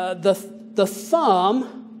 except the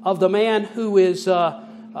thumb of the man who is a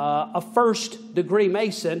 1st degree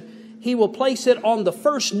Mason, he will place it on the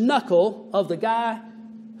 1st knuckle of the guy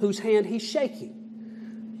whose hand he's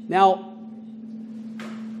shaking. Now,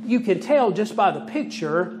 you can tell just by the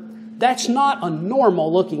picture, that's not a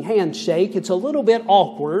normal looking handshake. It's a little bit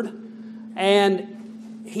awkward.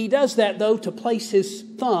 And he does that, though, to place his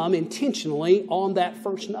thumb intentionally on that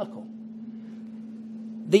 1st knuckle.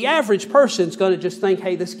 The average person's going to just think,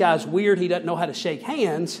 hey, this guy's weird. He doesn't know how to shake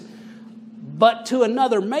hands. But to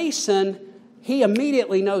another Mason, he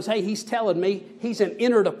immediately knows, hey, he's telling me he's an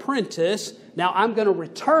entered apprentice. Now I'm going to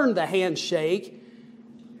return the handshake.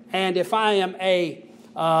 And if I am a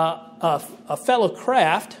fellow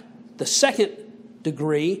craft, the 2nd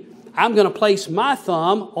degree, I'm going to place my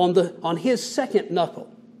thumb on his 2nd knuckle.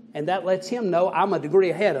 And that lets him know I'm a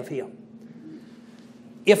degree ahead of him.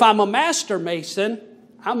 If I'm a master mason,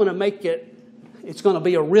 I'm going to make it's going to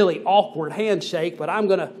be a really awkward handshake, but I'm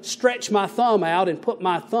going to stretch my thumb out and put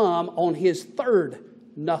my thumb on his 3rd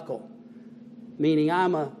knuckle, meaning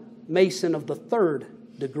I'm a Mason of the 3rd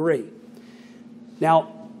degree.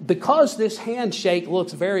 Now, because this handshake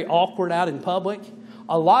looks very awkward out in public,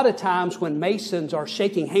 a lot of times when Masons are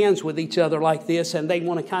shaking hands with each other like this and they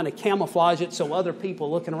want to kind of camouflage it so other people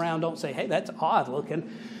looking around don't say, hey, that's odd looking.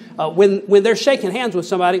 When they're shaking hands with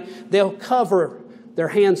somebody, they'll cover their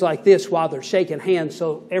hands like this while they're shaking hands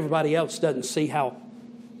so everybody else doesn't see how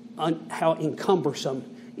encumbersome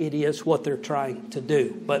it is what they're trying to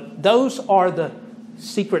do. But those are the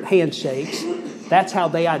secret handshakes. That's how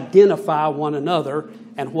they identify one another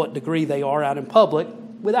and what degree they are out in public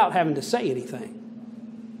without having to say anything.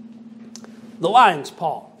 The lion's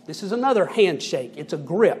paw. This is another handshake. It's a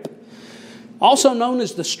grip. Also known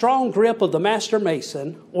as the strong grip of the Master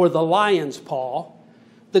Mason or the lion's paw.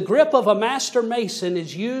 The grip of a Master Mason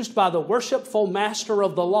is used by the worshipful master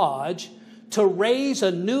of the lodge to raise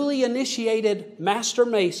a newly initiated Master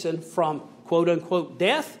Mason from quote-unquote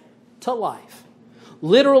death to life.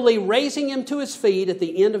 Literally raising him to his feet at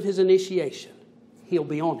the end of his initiation. He'll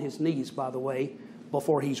be on his knees, by the way,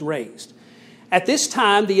 before he's raised. At this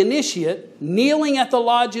time, the initiate, kneeling at the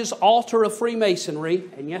lodge's altar of Freemasonry,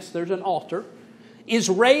 and yes, there's an altar, is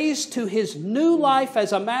raised to his new life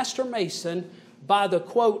as a Master Mason by the,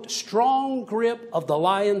 quote, strong grip of the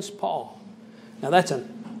lion's paw. Now, that's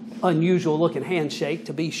an unusual looking handshake,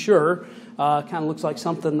 to be sure. Kind of looks like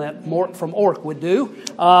something that Mort from Orc would do.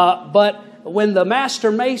 But when the Master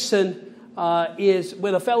Mason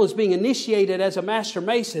when a fellow is being initiated as a Master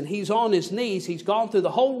Mason, he's on his knees. He's gone through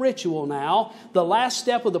the whole ritual now. The last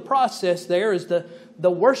step of the process there is the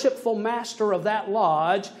worshipful master of that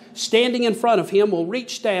lodge, standing in front of him, will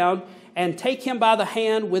reach down and take him by the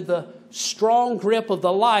hand with the strong grip of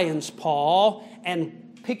the lion's paw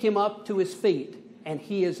and pick him up to his feet. And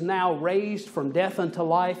he is now raised from death unto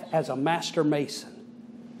life as a Master Mason.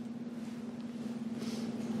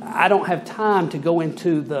 I don't have time to go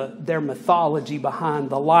into their mythology behind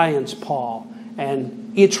the lion's paw,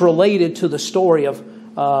 and it's related to the story of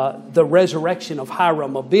the resurrection of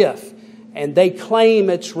Hiram Abiff, and they claim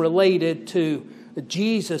it's related to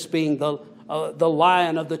Jesus being the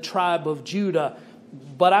lion of the tribe of Judah.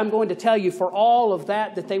 But I'm going to tell you, for all of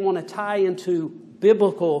that they want to tie into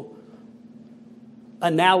biblical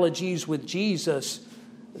analogies with Jesus,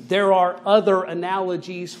 there are other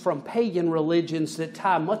analogies from pagan religions that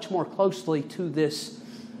tie much more closely to this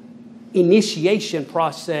initiation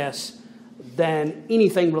process than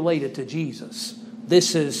anything related to Jesus.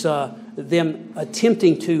 This is them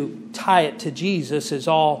attempting to tie it to Jesus is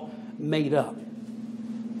all made up.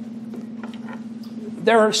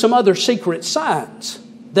 There are some other secret signs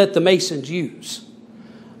that the Masons use.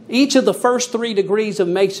 Each of the first 3 degrees of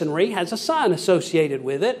Masonry has a sign associated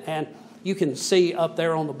with it, and you can see up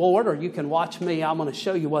there on the board, or you can watch me. I'm going to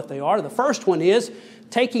show you what they are. The first one is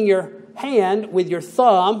taking your hand with your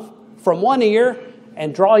thumb from one ear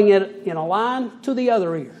and drawing it in a line to the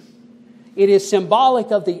other ear. It is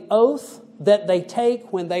symbolic of the oath that they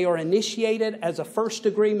take when they are initiated as a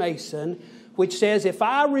first-degree Mason, which says, if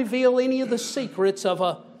I reveal any of the secrets of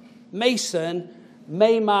a Mason,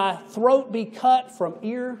 may my throat be cut from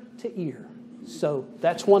ear to ear. So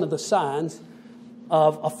that's one of the signs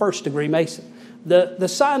of a first-degree Mason. The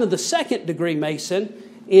sign of the second-degree Mason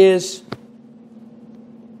is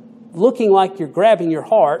looking like you're grabbing your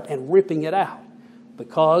heart and ripping it out.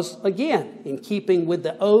 Because, again, in keeping with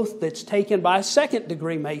the oath that's taken by a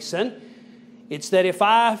second-degree Mason, it's that if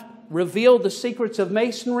I reveal the secrets of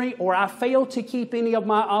Masonry or I fail to keep any of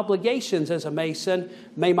my obligations as a Mason,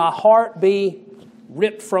 may my heart be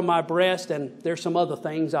ripped from my breast, and there's some other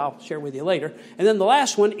things I'll share with you later. And then the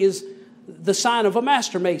last one is the sign of a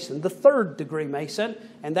Master Mason, the third-degree Mason,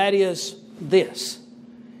 and that is this.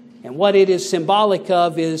 And what it is symbolic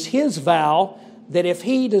of is his vow that if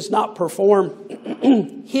he does not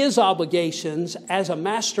perform his obligations as a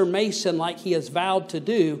Master Mason like he has vowed to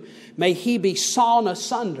do, may he be sawn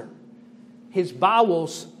asunder, his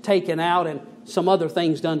bowels taken out, and some other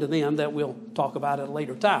things done to them that we'll talk about at a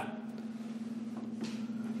later time.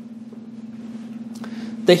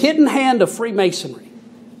 The hidden hand of Freemasonry.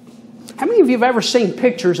 How many of you have ever seen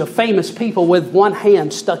pictures of famous people with one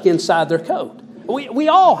hand stuck inside their coat? We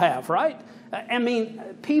all have, right? I mean,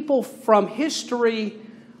 people from history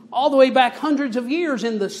all the way back hundreds of years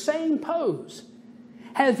in the same pose.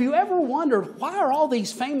 Have you ever wondered, why are all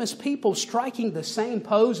these famous people striking the same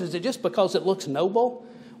pose? Is it just because it looks noble?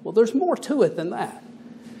 Well, there's more to it than that.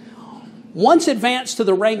 Once advanced to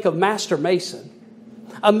the rank of Master Mason,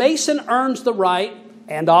 a Mason earns the right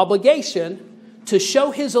and obligation to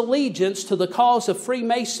show his allegiance to the cause of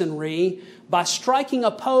Freemasonry by striking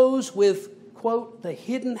a pose with, quote, the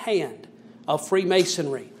hidden hand of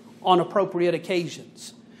Freemasonry on appropriate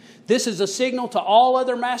occasions. This is a signal to all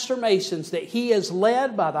other Master Masons that he is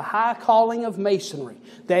led by the high calling of Masonry.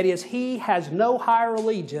 That is, he has no higher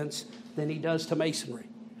allegiance than he does to Masonry.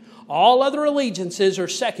 All other allegiances are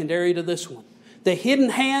secondary to this one. The hidden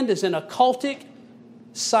hand is an occultic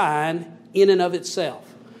sign in and of itself.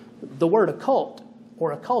 The word occult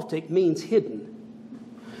or occultic means hidden.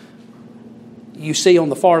 You see on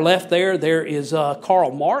the far left there is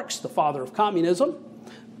Karl Marx, the father of communism,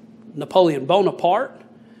 Napoleon Bonaparte,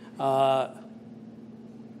 my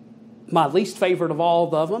least favorite of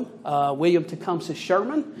all of them, William Tecumseh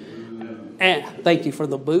Sherman, And thank you for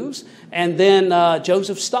the booze. And then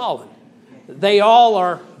Joseph Stalin. They all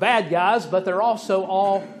are bad guys, but they're also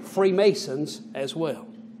all Freemasons as well.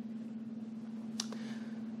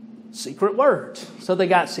 Secret words. So they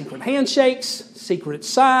got secret handshakes, secret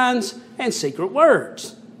signs, and secret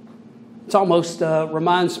words. It almost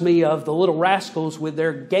reminds me of the Little Rascals with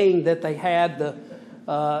their gang that they had,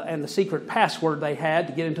 and the secret password they had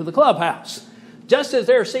to get into the clubhouse. Just as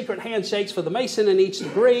there are secret handshakes for the Mason in each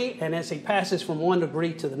degree, and as he passes from one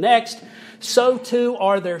degree to the next, so too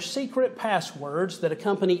are there secret passwords that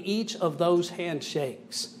accompany each of those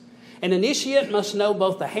handshakes. An initiate must know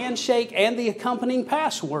both the handshake and the accompanying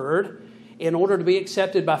password in order to be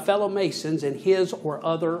accepted by fellow Masons in his or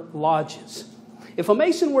other lodges. If a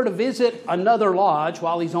Mason were to visit another lodge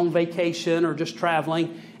while he's on vacation or just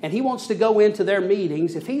traveling, and he wants to go into their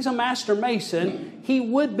meetings, if he's a Master Mason, he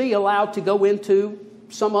would be allowed to go into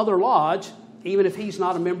some other lodge, even if he's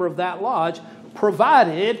not a member of that lodge,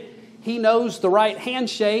 provided he knows the right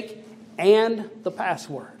handshake and the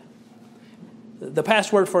password. The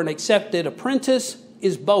password for an accepted apprentice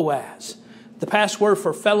is Boaz. The password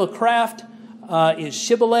for fellow craft is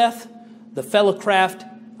Shibboleth. The fellow craft,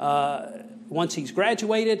 once he's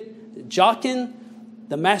graduated, Jockin.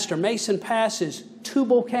 The Master Mason pass is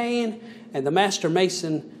Tubal-Cain. And the Master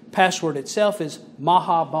Mason password itself is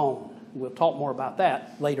Mahabon. We'll talk more about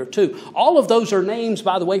that later too. All of those are names,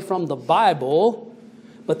 by the way, from the Bible,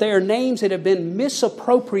 but they are names that have been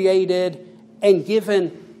misappropriated and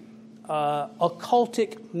given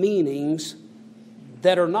occultic meanings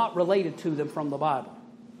that are not related to them from the Bible.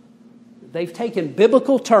 They've taken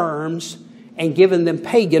biblical terms and given them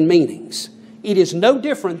pagan meanings. It is no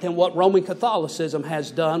different than what Roman Catholicism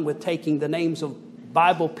has done with taking the names of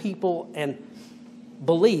Bible people and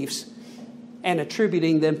beliefs and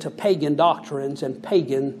attributing them to pagan doctrines and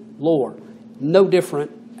pagan lore. No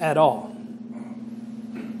different at all.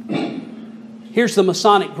 Here's the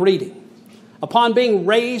Masonic greeting. Upon being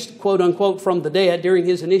raised, quote unquote, from the dead during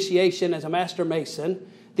his initiation as a Master Mason,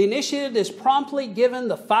 the initiate is promptly given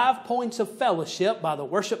the 5 points of fellowship by the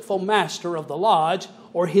worshipful master of the lodge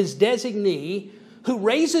or his designee, who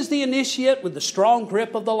raises the initiate with the strong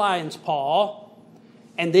grip of the lion's paw,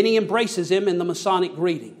 and then he embraces him in the Masonic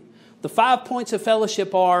greeting. The 5 points of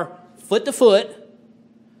fellowship are foot to foot,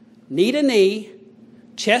 knee to knee,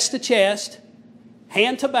 chest to chest,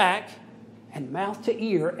 hand to back, and mouth to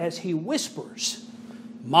ear as he whispers,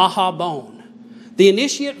 Mahabon. The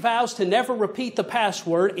initiate vows to never repeat the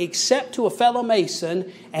password except to a fellow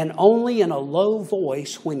Mason and only in a low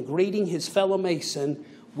voice when greeting his fellow Mason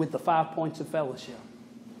with the 5 points of fellowship.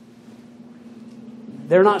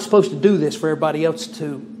 They're not supposed to do this for everybody else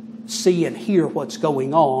to see and hear what's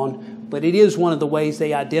going on, but it is one of the ways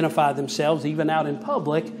they identify themselves, even out in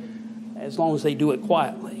public, as long as they do it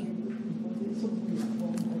quietly.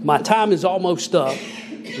 My time is almost up.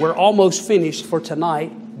 We're almost finished for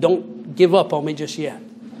tonight. Don't give up on me just yet.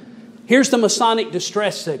 Here's the Masonic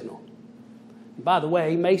distress signal. By the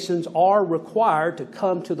way, Masons are required to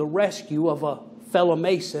come to the rescue of a fellow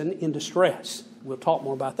Mason in distress. We'll talk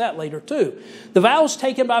more about that later too. The vows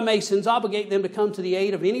taken by Masons obligate them to come to the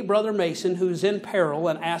aid of any brother Mason who is in peril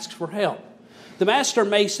and asks for help. The Master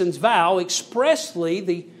Mason's vow expresses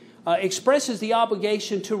the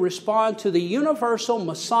obligation to respond to the universal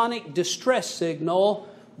Masonic distress signal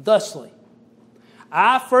thusly.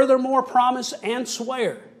 I furthermore promise and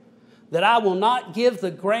swear that I will not give the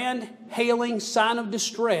grand hailing sign of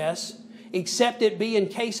distress except it be in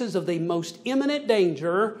cases of the most imminent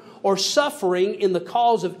danger or suffering in the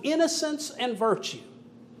cause of innocence and virtue.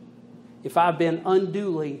 If I've been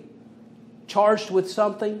unduly charged with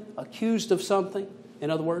something, accused of something, in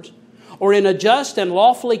other words, or in a just and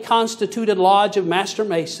lawfully constituted lodge of Master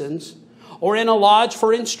Masons, or in a lodge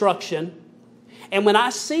for instruction, and when I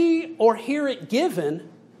see or hear it given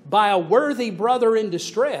by a worthy brother in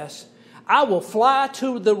distress, I will fly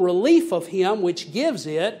to the relief of him which gives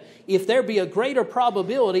it, if there be a greater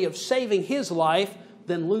probability of saving his life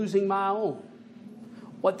than losing my own.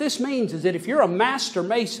 What this means is that if you're a Master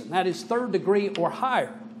Mason, that is 3rd degree or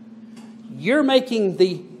higher, you're making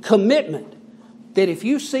the commitment that if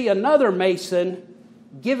you see another Mason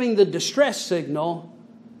giving the distress signal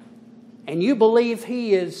and you believe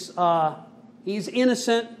he's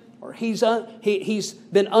innocent or he's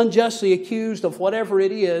been unjustly accused of whatever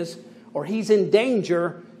it is, or he's in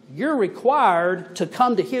danger, you're required to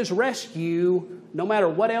come to his rescue no matter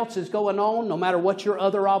what else is going on, no matter what your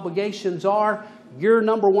other obligations are. Your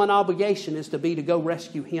number one obligation is to go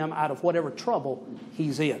rescue him out of whatever trouble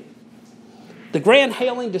he's in. The grand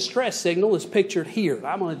hailing distress signal is pictured here.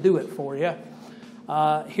 I'm going to do it for you.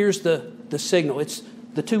 Here's the signal. It's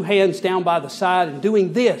the two hands down by the side and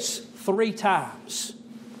doing this 3 times.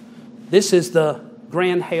 This is the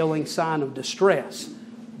grand hailing sign of distress.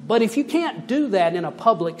 But if you can't do that in a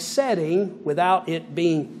public setting without it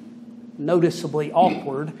being noticeably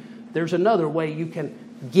awkward, there's another way you can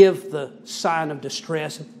give the sign of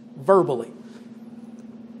distress verbally.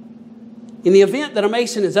 In the event that a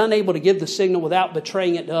Mason is unable to give the signal without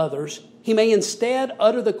betraying it to others, he may instead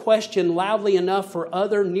utter the question loudly enough for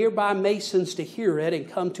other nearby Masons to hear it and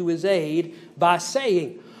come to his aid by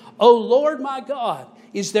saying, "O Lord my God,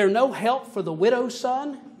 is there no help for the widow's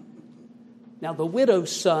son?" Now, the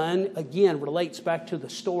widow's son, again, relates back to the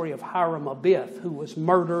story of Hiram Abiff, who was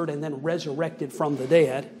murdered and then resurrected from the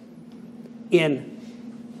dead in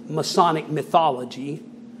Masonic mythology.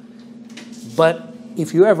 But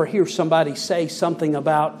if you ever hear somebody say something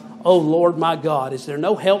about, "Oh Lord my God, is there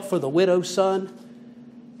no help for the widow's son?"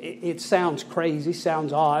 It sounds crazy,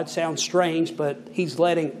 sounds odd, sounds strange, but he's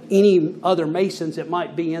letting any other Masons that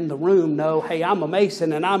might be in the room know, "Hey, I'm a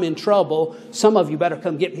Mason and I'm in trouble. Some of you better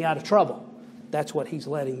come get me out of trouble." That's what he's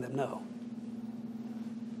letting them know.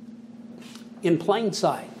 In plain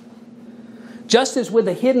sight. Just as with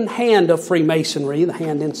the hidden hand of Freemasonry, the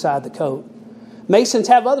hand inside the coat, Masons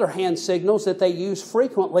have other hand signals that they use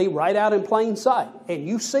frequently right out in plain sight. And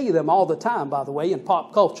you see them all the time, by the way, in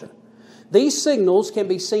pop culture. These signals can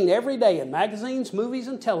be seen every day in magazines, movies,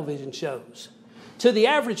 and television shows. To the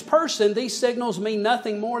average person, these signals mean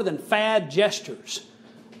nothing more than fad gestures.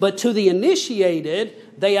 But to the initiated,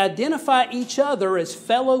 they identify each other as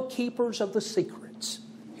fellow keepers of the secrets.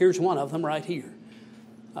 Here's one of them right here.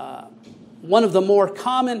 One of the more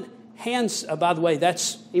common hands, by the way,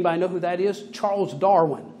 anybody know who that is? Charles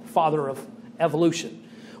Darwin, father of evolution.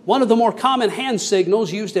 One of the more common hand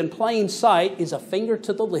signals used in plain sight is a finger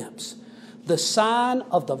to the lips, the sign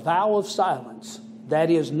of the vow of silence. That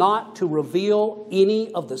is not to reveal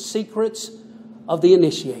any of the secrets of the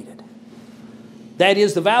initiated. That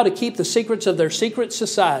is the vow to keep the secrets of their secret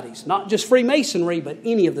societies, not just Freemasonry, but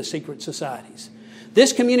any of the secret societies.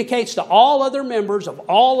 This communicates to all other members of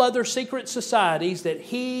all other secret societies that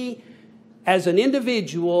he, as an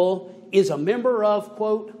individual, is a member of,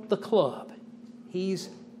 quote, the club. He's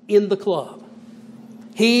in the club.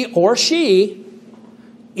 He or she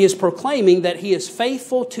is proclaiming that he is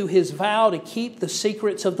faithful to his vow to keep the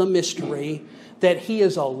secrets of the mystery, that he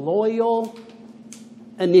is a loyal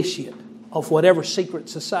initiate of whatever secret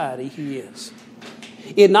society he is.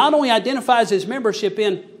 It not only identifies his membership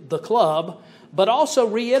in the club, but also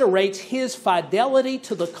reiterates his fidelity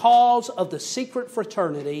to the cause of the secret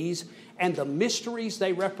fraternities and the mysteries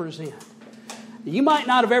they represent. You might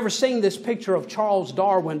not have ever seen this picture of Charles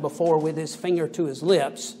Darwin before with his finger to his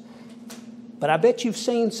lips, but I bet you've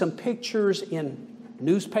seen some pictures in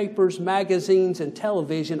newspapers, magazines, and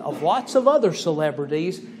television of lots of other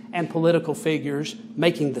celebrities and political figures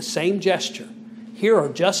making the same gesture. Here are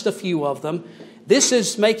just a few of them. This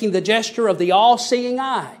is making the gesture of the all-seeing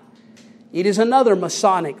eye. It is another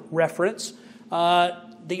Masonic reference.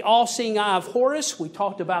 The all-seeing eye of Horus, we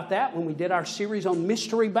talked about that when we did our series on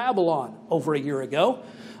Mystery Babylon over a year ago.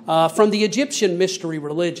 From the Egyptian mystery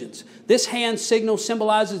religions. This hand signal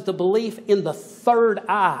symbolizes the belief in the third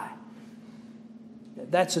eye.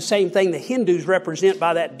 That's the same thing the Hindus represent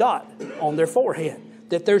by that dot on their forehead.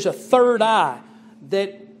 That there's a third eye,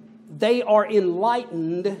 that they are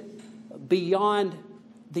enlightened beyond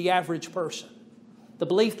the average person. The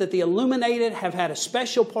belief that the illuminated have had a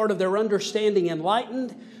special part of their understanding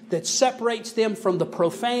enlightened that separates them from the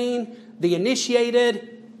profane, the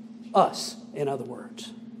initiated, us, in other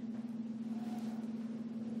words.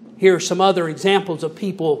 Here are some other examples of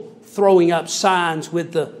people throwing up signs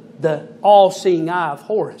with the all-seeing eye of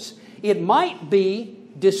Horus. It might be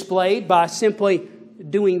displayed by simply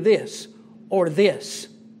doing this or this,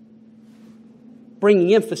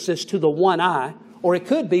 bringing emphasis to the one eye, or it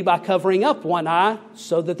could be by covering up one eye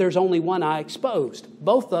so that there's only one eye exposed.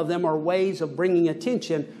 Both of them are ways of bringing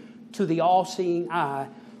attention to the all-seeing eye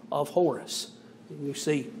of Horus. And you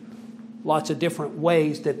see lots of different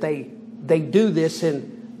ways that they do this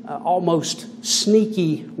in almost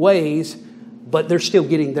sneaky ways, but they're still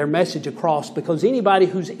getting their message across because anybody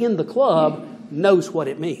who's in the club knows what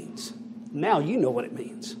it means. Now you know what it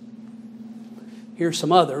means. Here's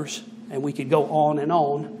some others, and we could go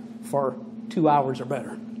on for 2 hours or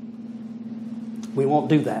better. We won't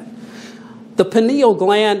do that. The pineal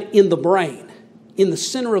gland in the brain, in the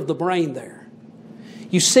center of the brain there.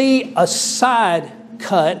 You see a side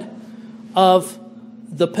cut of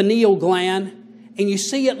the pineal gland, and you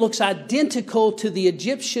see it looks identical to the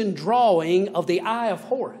Egyptian drawing of the eye of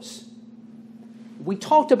Horus. We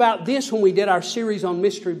talked about this when we did our series on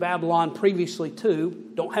Mystery Babylon previously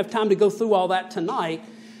too. Don't have time to go through all that tonight.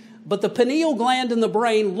 But the pineal gland in the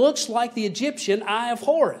brain looks like the Egyptian Eye of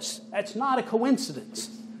Horus. That's not a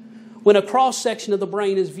coincidence when a cross-section of the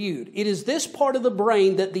brain is viewed. It is this part of the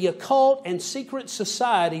brain that the occult and secret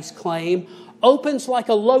societies claim opens like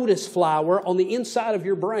a lotus flower on the inside of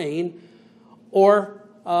your brain, or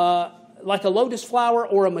like a lotus flower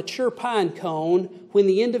or a mature pine cone when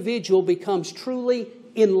the individual becomes truly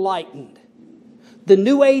enlightened. The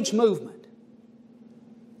New Age movement,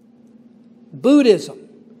 Buddhism,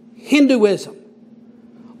 Hinduism,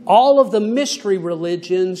 all of the mystery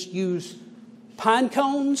religions use pine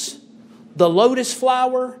cones, the lotus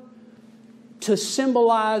flower, to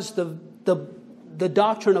symbolize the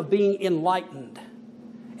doctrine of being enlightened.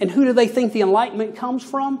 And who do they think the enlightenment comes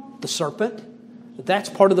from? The serpent. That's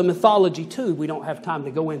part of the mythology too. We don't have time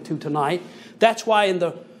to go into tonight. That's why in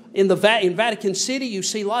Vatican City you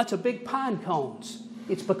see lots of big pine cones.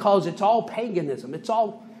 It's because it's all paganism. It's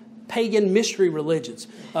all pagan mystery religions.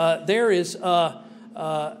 There is Angkor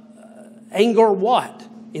Wat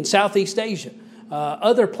in Southeast Asia.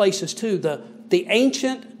 Other places too. The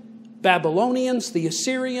ancient Babylonians, the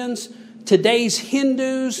Assyrians, today's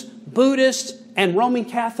Hindus, Buddhists, and Roman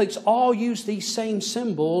Catholics all use these same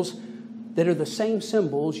symbols that are the same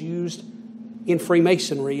symbols used in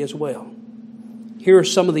Freemasonry as well. Here are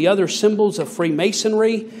some of the other symbols of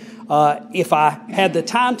Freemasonry. If I had the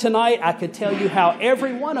time tonight, I could tell you how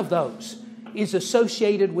every one of those is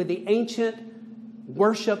associated with the ancient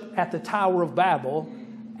worship at the Tower of Babel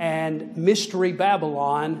and Mystery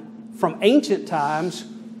Babylon from ancient times,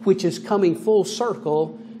 which is coming full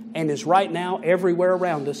circle and is right now everywhere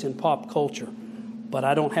around us in pop culture. But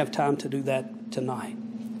I don't have time to do that tonight.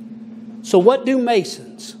 So what do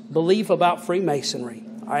Masons believe about Freemasonry?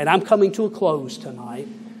 All right, I'm coming to a close tonight.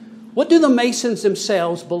 What do the Masons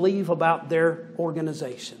themselves believe about their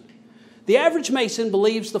organization? The average Mason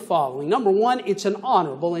believes the following. Number one, it's an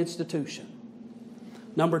honorable institution.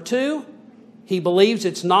 Number two, he believes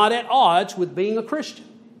it's not at odds with being a Christian.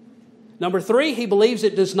 Number three, he believes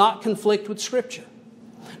it does not conflict with Scripture.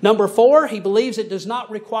 Number four, he believes it does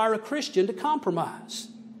not require a Christian to compromise.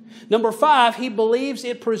 Number five, he believes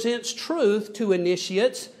it presents truth to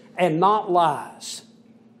initiates and not lies.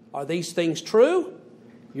 Are these things true?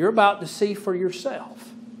 You're about to see for yourself.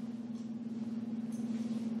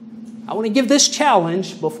 I want to give this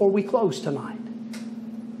challenge before we close tonight.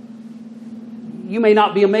 You may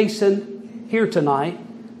not be a Mason here tonight,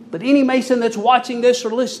 but any Mason that's watching this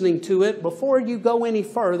or listening to it, before you go any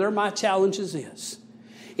further, my challenge is this.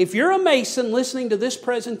 If you're a Mason listening to this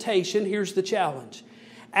presentation, here's the challenge.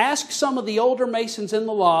 Ask some of the older Masons in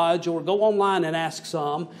the lodge, or go online and ask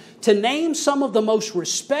some, to name some of the most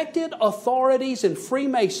respected authorities in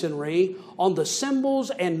Freemasonry on the symbols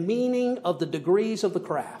and meaning of the degrees of the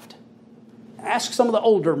craft. Ask some of the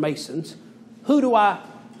older Masons, who do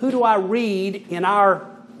I read in our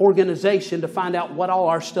organization to find out what all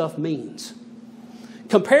our stuff means?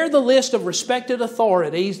 Compare the list of respected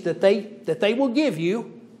authorities that they will give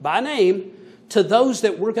you by name to those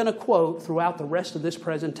that we're going to quote throughout the rest of this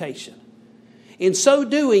presentation. In so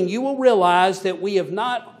doing, you will realize that we have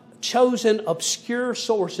not chosen obscure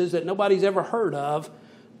sources that nobody's ever heard of,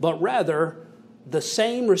 but rather the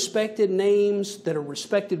same respected names that are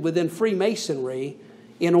respected within Freemasonry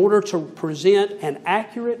in order to present an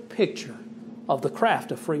accurate picture of the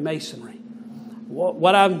craft of Freemasonry.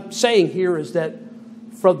 What I'm saying here is that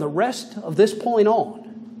from the rest of this point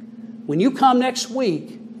on, when you come next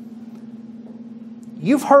week,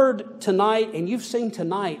 you've heard tonight and you've seen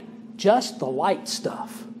tonight just the light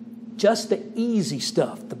stuff, just the easy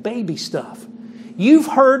stuff, the baby stuff. You've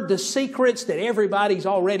heard the secrets that everybody's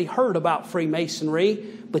already heard about Freemasonry,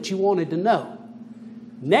 but you wanted to know.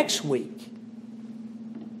 Next week,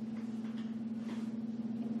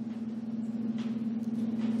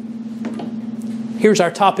 here's our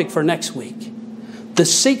topic for next week. The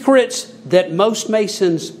secrets that most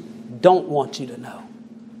Masons don't want you to know.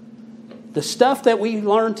 The stuff that we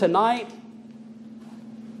learned tonight,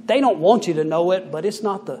 they don't want you to know it, but it's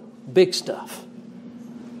not the big stuff.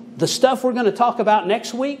 The stuff we're going to talk about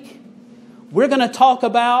next week, we're going to talk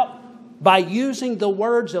about by using the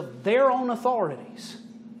words of their own authorities.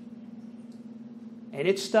 And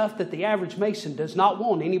it's stuff that the average Mason does not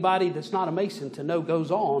want anybody that's not a Mason to know goes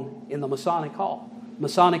on in the Masonic Hall,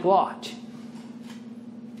 Masonic Lodge.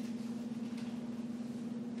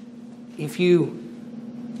 If you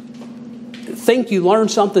think you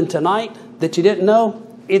learned something tonight that you didn't know,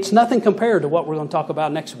 it's nothing compared to what we're going to talk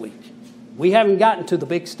about next week. We haven't gotten to the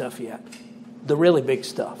big stuff yet, the really big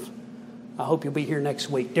stuff. I hope you'll be here next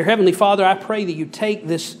week. Dear Heavenly Father, I pray that you take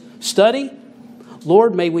this study.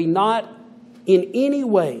 Lord, may we not in any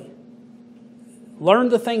way learn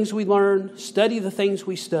the things we learn, study the things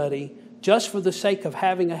we study, just for the sake of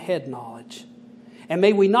having a head knowledge. And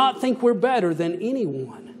may we not think we're better than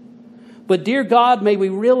anyone. But dear God, may we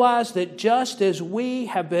realize that just as we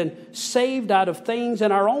have been saved out of things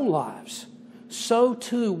in our own lives, so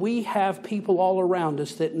too we have people all around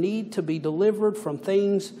us that need to be delivered from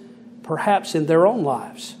things perhaps in their own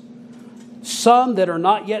lives. Some that are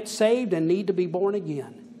not yet saved and need to be born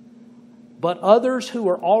again. But others who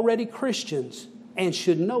are already Christians and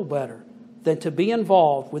should know better than to be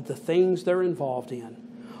involved with the things they're involved in.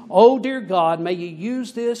 Oh, dear God, may you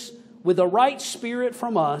use this with the right spirit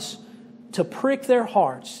from us to prick their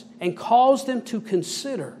hearts and cause them to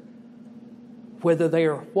consider whether they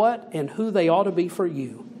are what and who they ought to be for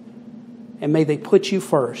you. And may they put you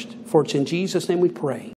first. For it's in Jesus' name we pray.